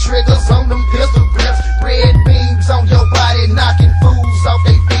pulling triggers on them pistol grips. Red beams on your body, knocking fools off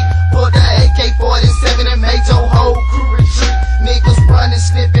they feet. Pull the AK-47 and made your whole crew retreat. Niggas running,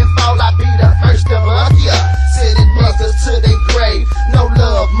 slipping, fall, I be the first to buck ya. Sending niggas to their grave, no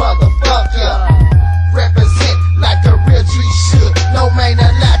love, motherfucker. Represent like a real G should. No man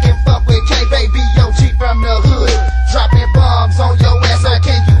alive can fuck with K-Baby, yo G from the hood. Dropping bombs on your ass, or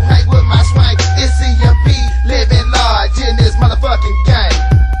can you hang with my swing? It's EMP, living large in this motherfucking game.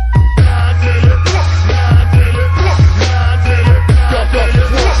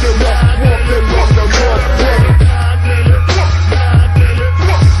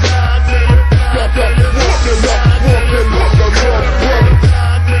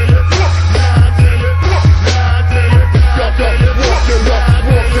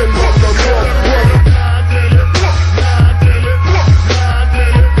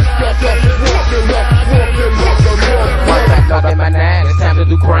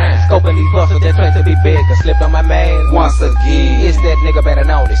 Scoping these busters that claim to be bigger. Slipped on my mask once again. It's that nigga better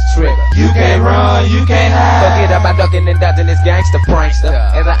know this trigger. You can't run, you can't hide. Forget about ducking and dodging this gangster prankster.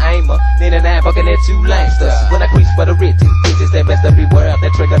 As I aimer, then and I'm fucking at 2 langsters. When I crease for the riches, bitches that best to beware.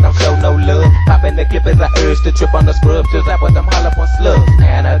 That trigger don't show no love. Popping the clip as I urge to trip on the scrub. Just like what them holler on slugs.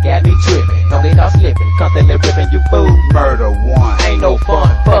 And I got me tripping. Don't get caught slipping. Constantly ripping you fool. Murder one. Ain't no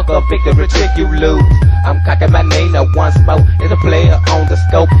fun. Fuck a victory trick you lose. I'm cocking my name up one smoke. There's a player on the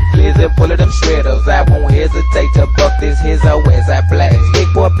scope. Blizzard full of them shredders. I won't hesitate to buck this his as I blast. Big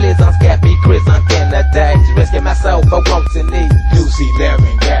boy Blizz on Scappy Chris on Canada. Risking my soul for wants and needs. Lucy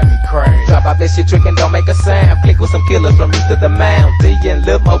Lemon got me crazy. Drop out that shit trick and don't make a sound. Click with some killers from east to the mound. D and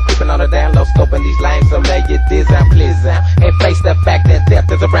Lil Mo creeping on the down low. Scoping these lanes so lay your diz out, please out. And face the fact that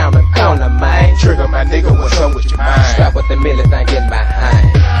death is around the corner, man. Trigger my nigga, what's up with your mind? Strap with the million, ain't getting behind.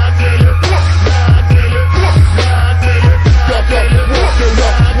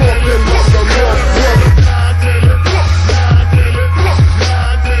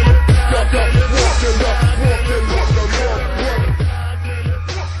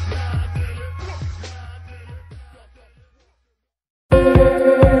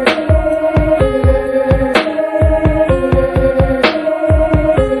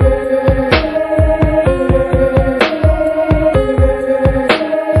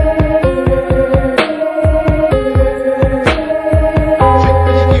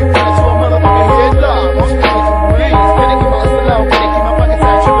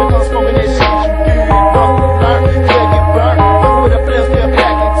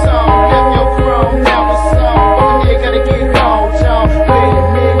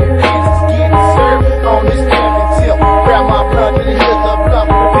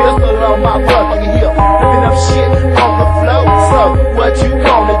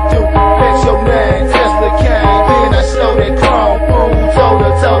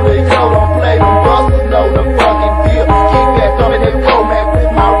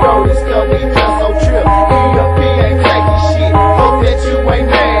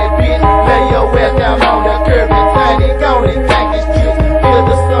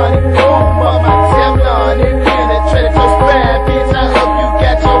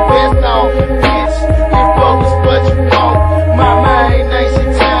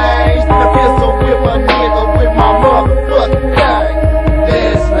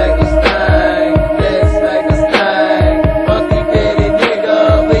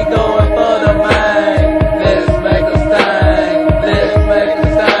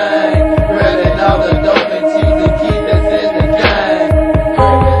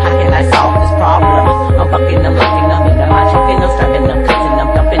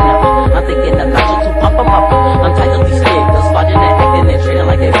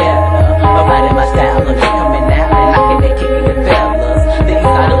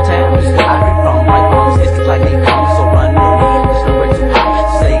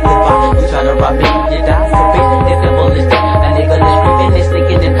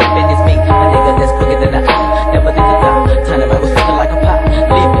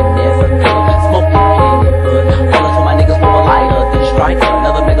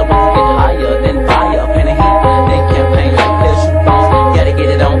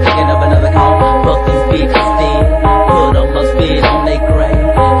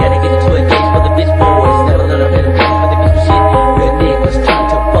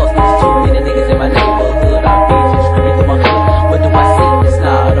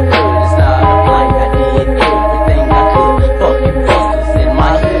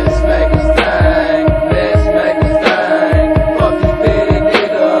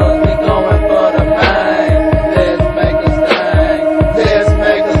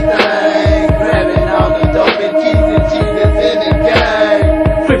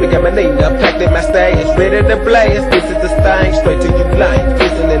 class. This is the Thangz, straight to you blind.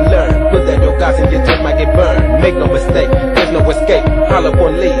 Listen and learn. Put that your guys in your chest might get burned. Make no mistake, there's no escape. Holler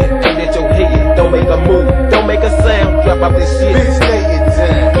for lead, aim at your head. Don't make a move, don't make a sound. Drop off this shit. Bitch, stay in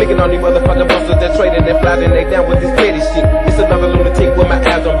time. Clicking on these motherfucking monsters that trading and flying they down with this petty shit. It's another lunatic with my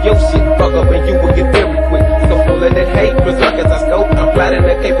eyes on your shit. Fuck up and you will get very quick. So full of that hate, berserk as I scope. I'm flying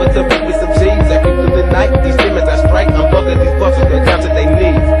that caper to meet with some G's. Every through the night, these demons I strike. I'm bugging these busters that down to their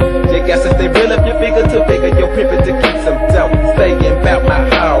knees. They got since they real up your figure to figure your pimpin' to keep some dough. Saying about my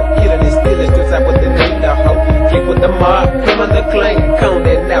hoe, killing and stealing strips out with the name the hoe. Keep with the mob, come on the claim. Cone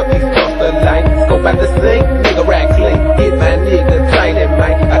that now, these buster lines. Scope out the sink, nigga rag clean. Hit my nigga, tight and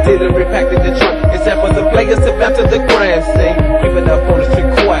mine. Artillery packed in the trunk. It's time for some players to bounce to the crime scene. Keeping up on the street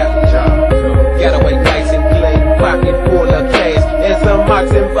quiet. Got away nice and clean. Pocket full of cash. And some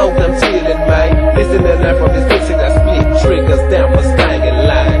marks and both I'm chillin', man. Listen and learn from this bitch that I split triggers down for stangin'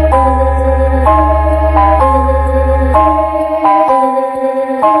 line.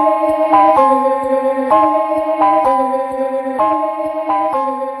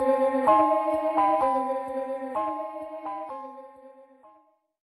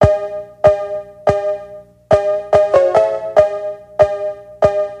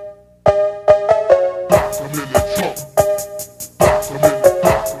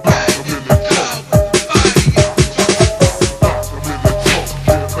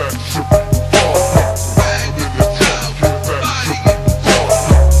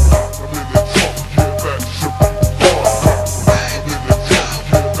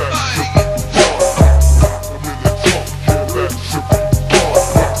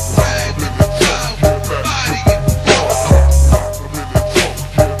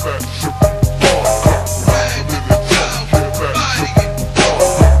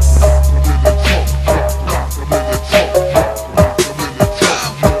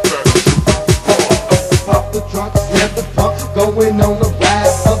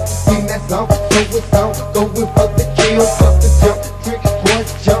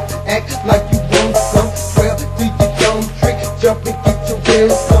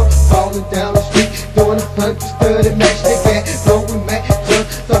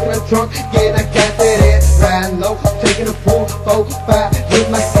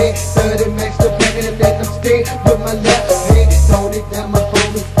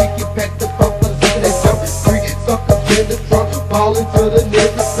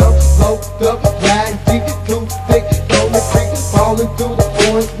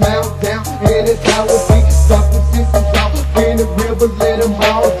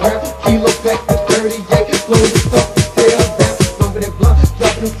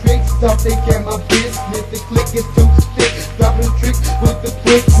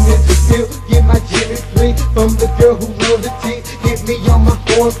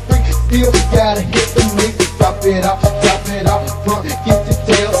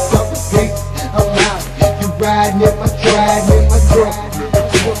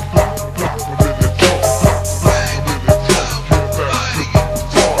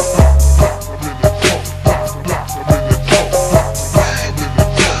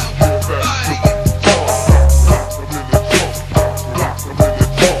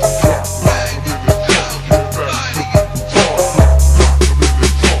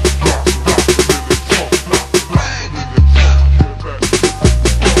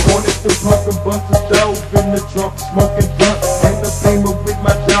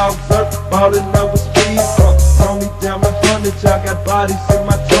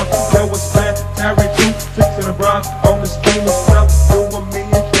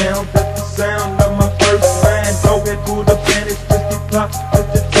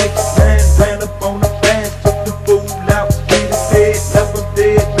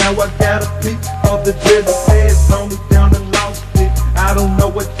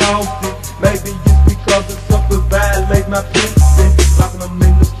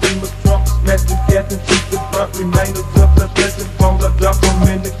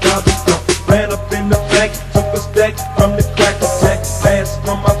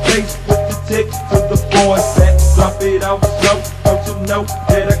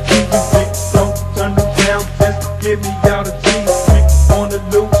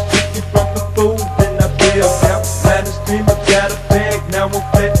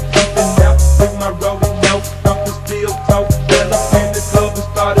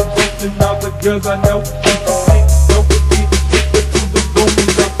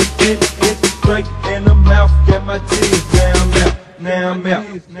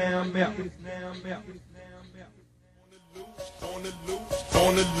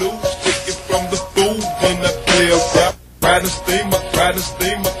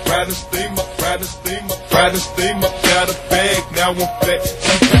 Riding steamer, I'm flex.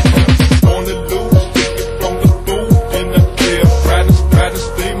 On the loose, take it from the booth in the crib. Ride the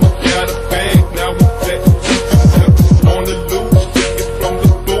steamer, got a bag, now I'm flex. On the loose, take it from the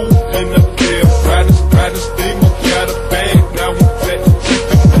booth in the crib. Ride the steamer, got a bag, now I'm flex.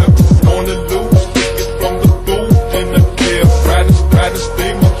 On the loose, take it from the booth in the crib. Ride the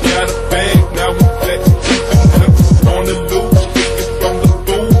steamer, got a bag, now I'm flex. On the loose, take it from the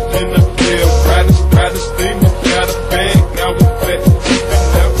booth in the crib. Ride the steamer, got a bag, now I'm flex.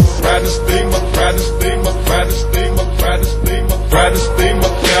 Ride the steamer, ride the steamer, ride the steamer, ride the steamer, ride the steamer,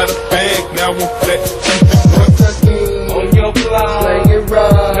 got a bag, now I'm flex. On your block, slanging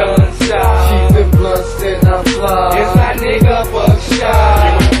rock, gunshot, keeping blunts and I fly. It's my nigga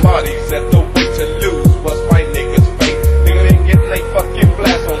Buckshot. Parties at the way to lose. What's my nigga's fate? Nigga been getting they fucking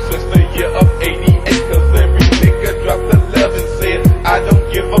blast on since the year of 88. Cause every nigga dropped 11 said, I don't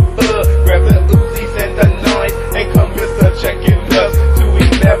give a fuck. Grab the Uzis and the 9 and come Mr. checking us.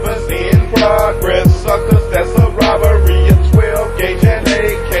 211's in progress. Suckers, that's a robbery. A 12 gauge and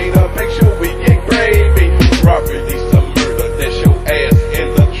AK to make sure we get gravy. Robbery, some murder. That's your ass in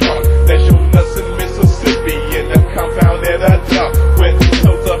the trunk. That's your nuts in Mississippi in the compound at a dump. When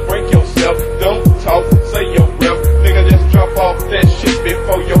told to break yourself, don't talk, say your rep. Nigga, just drop off that shit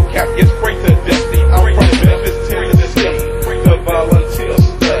before your cap gets sprayed to death. See, I'm from Memphis, Tennessee. Bring the volunteer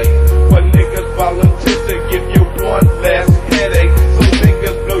stay. But niggas volunteer to give you one last headache. So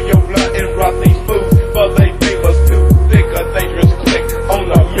niggas blow your blood and rob these fools. But they neighbors too thick, a dangerous click on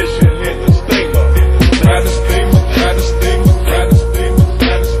a mission in the steamer. Ride the steamer, ride the steamer, ride the steamer,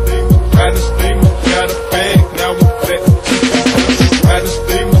 ride the steamer, ride the steamer, got a bag, now I'm flex. Ride the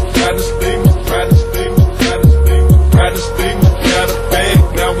steamer, ride the steamer, ride the steamer, ride the steamer, ride the steamer, got a bag,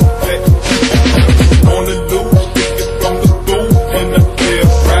 now I'm flex. On the loose, take it from the booth in the crib.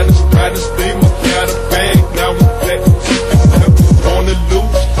 Ride the steamer, got a bag, now I'm flex. On the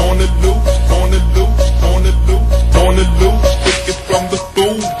loose, on the loose, on the loose, on the loose, on the loose, take it from the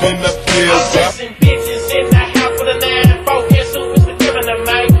booth in the crib. I'm chasing bitches in the house with a 9-4 hair suit is the criminal,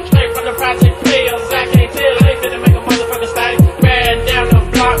 man. Straight from the project players, I can't tell. They finna make a motherfucker stay. Riding down the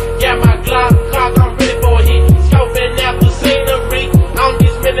block, got my Glock, cock, I'm ready for a hit. Scoping out the scenery, on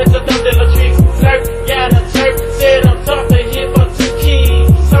these minutes of dumb little tricks. Zirk, got a Zirk, said I'm tough to hit for 2 keys.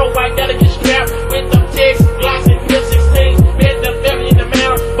 So I gotta get strapped with them texts, blocks and M16. Bet the belly in the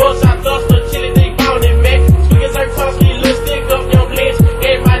mouth, bust out dust, the chili deep on it, man. Squeaky Skit, toss me, little stick up your lips.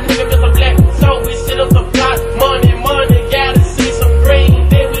 And my nigga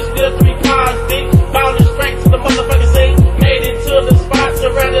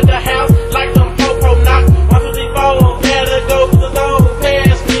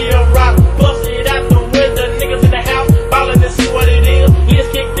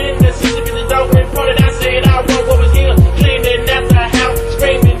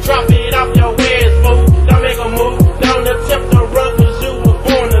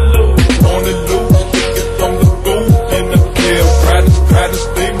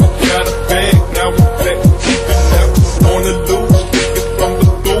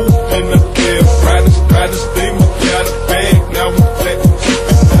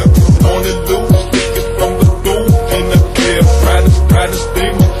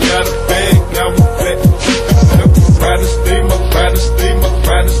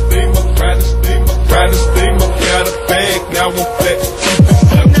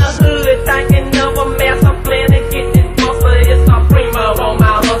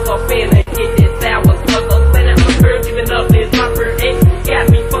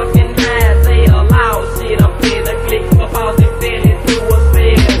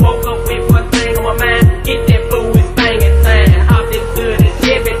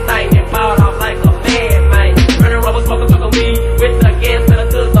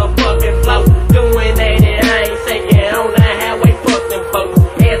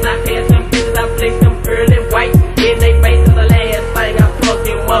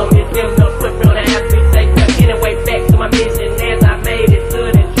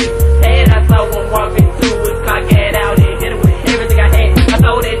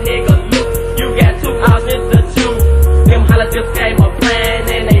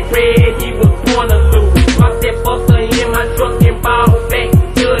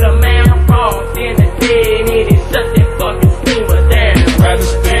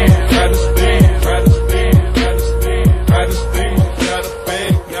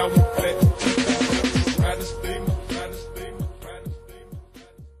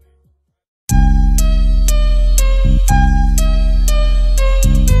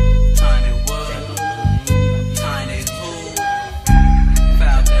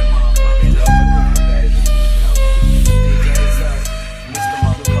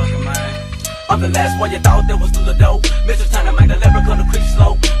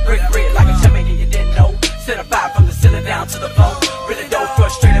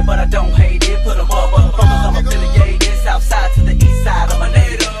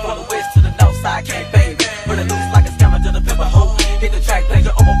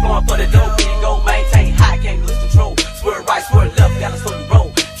overflowing for the dope. Can't go maintain high, can't lose control. Swear right, swear left, gotta slow you roll.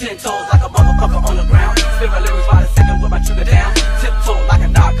 10 toes like a motherfucker on the ground. Spin my lyrics by the second with my trigger down. Tiptoe like a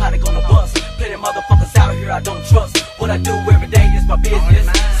narcotic on the bus. Plenty motherfuckers out here I don't trust. What I do every day is my business.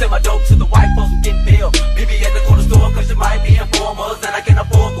 Send my dope to the white folks who getting billed. Meet me at the corner store cause you might be informers and I can't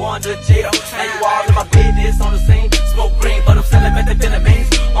afford going to jail. Now you all in my business on the scene. Smoke green but I'm selling methamphetamines.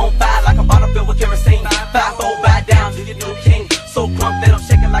 On fire like a bottle filled with kerosene. 5-4 back down to your new king. So crunk that I'm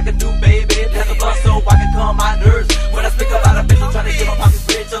shaking like a new baby. There's a bus so I can calm my nerves. When I speak about a bitch I'm trying to get my pockets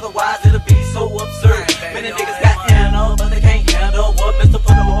rich. Otherwise it'll be so absurd. Many niggas got handle but they can't handle what Mr.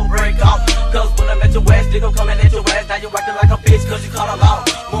 Fuckem All break off. Cause when I'm at your ass, they gon' come and at your ass. Now you acting like a bitch cause you caught a law.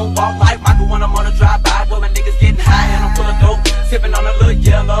 Won't walk like Michael when I'm on a drive-by. Where my niggas getting high and I'm full of dope. Sipping on a little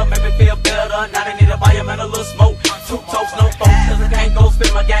yellow, make me feel better. Now they need a volume and a little smoke. 2 toast, no phone, cause I can't go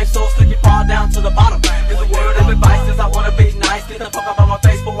spin my game so slick you fall down to the bottom. Here's a word of advice, since I wanna be nice. Get the fuck up on my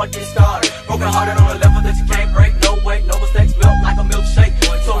face before I get started. Broken hearted on a level that you can't break. No way, no mistakes, melt like a milkshake.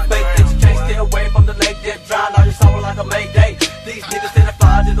 So fake that you can't stay away from the lake that drown all your sorrow like a Mayday. These niggas in the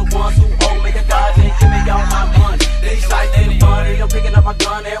fire, they're the ones who owe me the God and give me all my money. These shots ain't funny, I'm picking up my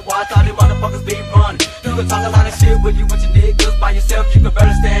gun and watch all these motherfuckers be running. You can talk a lot of shit with you with your niggas by yourself, you can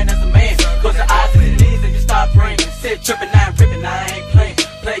better stand as a man. Cause your eyes and your knees and you start praying. Sit tripping, now I'm ripping, now I ain't playing.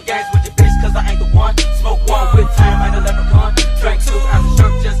 Play games with your bitch cause I ain't the one. Smoke one with time, ain't a leprechaun. Drank 2 ounces of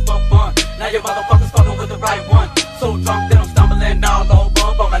shirt just for fun. Now your motherfuckers fucking with the right one. So drunk that I'm stumbling all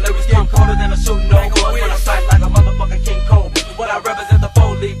over. But my lyrics come colder than a shooting over. When I strike like a motherfucking King Cobra. What I represent the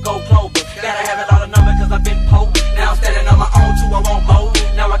 4-leaf gold clover. Gotta have it all the number cause I've been pope. Now I'm standing on my own too, I won't mold.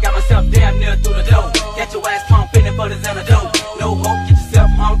 Now I got myself damn near through the door. Get your ass pumping for this antidote. No hope, get yourself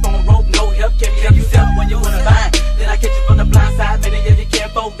hung from a rope. No help, can you help yourself when you're in a bind? Then I catch you from the blind side, many of you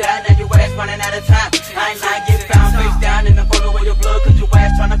can't both die. Now your ass running out of time. I ain't lying, get found face down in the photo of your blood cause your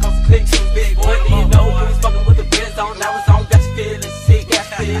ass trying to cause clicks. Big boy, do you know you was fucking with the biz on? Now it's on, got you feeling sick, got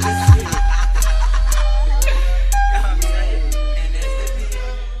you feeling sick.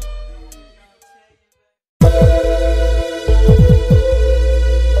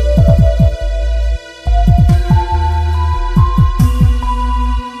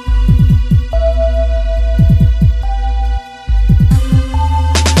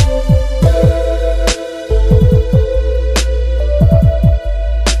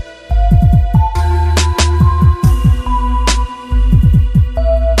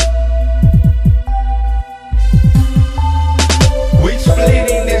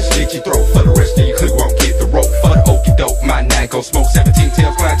 Smoke 17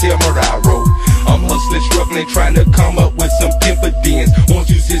 tails, clientele, murder I roll. I'm hustling, struggling, trying to come up with some dividends.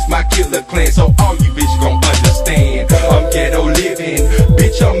 Won't use this my killer clan, so all you bitches gon' understand. I'm ghetto living,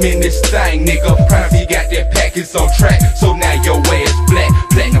 bitch, I'm in this thing, nigga. Privacy got that package on track, so now your ass black.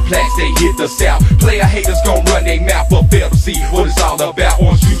 Platinum plaques, they hit the south. Player haters gon' run their mouth, but fail to see what it's all about.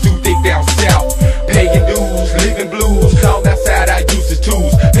 Once you too thick down south, paying dues, living blues. Called outside, I use the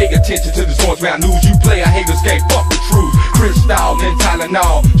tools. Pay attention to the storms round news. You player haters can't fuck the truth. Crystal and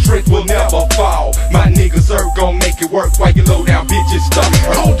Tylenol, strength will never fall. My nigga Zirk gon' make it work while you low down bitches stuck.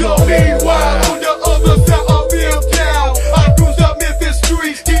 Hold up, meanwhile, on the other side of real town, I cruise up Memphis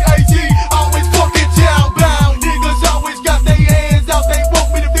streets, DAG, always fucking town bound. Niggas always got their hands out, they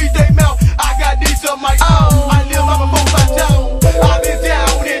want me to feed their mouth. I got these on my own, I live on my town. I've been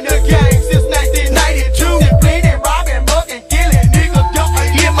down in the game since 1992. Been bleeding, robbing, mugging, killing niggas don't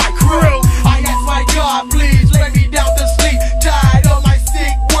in my crew. I ask my God, please lay me down to sleep. Died on my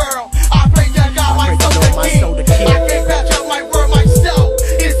sick world. I pray that God my soul to keep. I can't patch up my word, my soul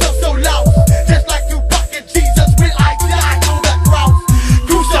is so lost. Just like you fucking Jesus, will I die on the cross?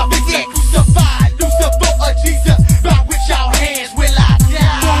 Crucified, crucified, Lucifer or Jesus, by which our hands will I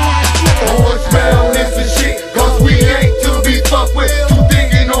die? Orange smell is the shit, cause we ain't to be fucked with. Too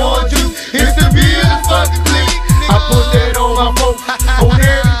thinking orange juice, it's the real fucking clique. I put that on my folks, on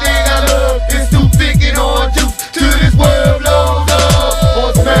everything I love. It's too thick and orange juice to this world low love.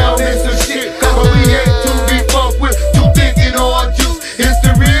 Orange smell is the shit, cause we ain't to be fucked with. Too thick and orange juice, it's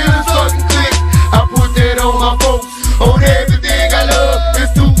the real fucking clique. I put that on my folks, on everything I love.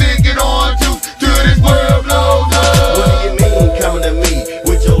 It's too thick and orange juice to this world low love. What do you mean coming to me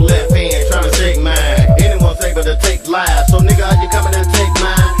with your left hand trying to shake mine? Anyone's able to take lives, so nigga, how you coming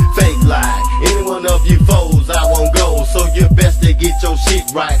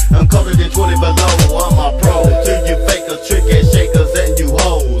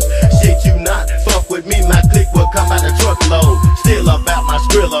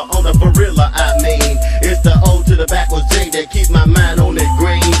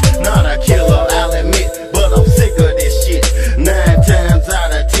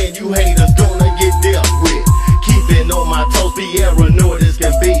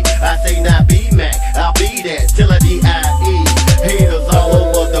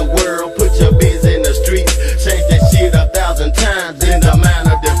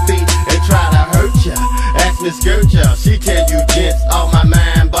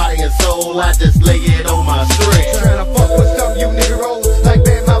roll, I just lay it on my string. Tryna fuck with some you nigga rolls like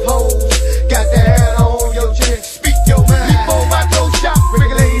bad mouth hoes. Got that hat on your chest, speak your mind. Before my clothes shop,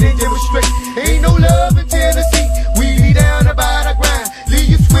 regulate and demonstrate. Ain't no love in Tennessee. We be down about our grind. Leave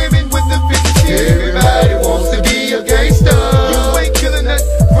you swimming with the fishes. Everybody wants to be a gangster. You ain't killing us,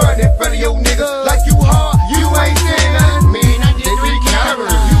 run in front of your nigga like you hard. You ain't saying nothing. Man, I did 3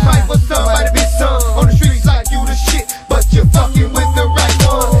 cameras. You fight for somebody, be some on the streets like you the shit, but you're fucking with the right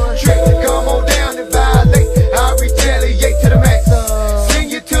one. Trick, come on down and violate. I'll retaliate to the max. Sing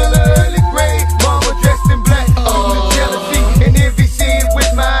you to the early grade. Mama dressed in black. Oh, the jealousy and envy seen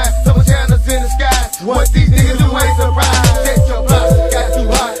with mine. Summer channels in the sky. What these niggas do ain't surprised. Set your block, got too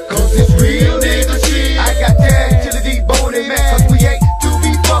hot, cause it's real nigga shit. I got tagged to the deep bone and man, cause we ain't to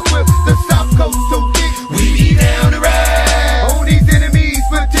be fucked with. The South Coast so thick, we be down the ride. On these enemies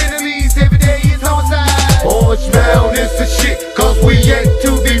with enemies, every day is homicide. Orange Mound is the shit, cause we ain't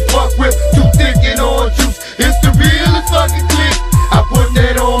to be fucked with. Too thick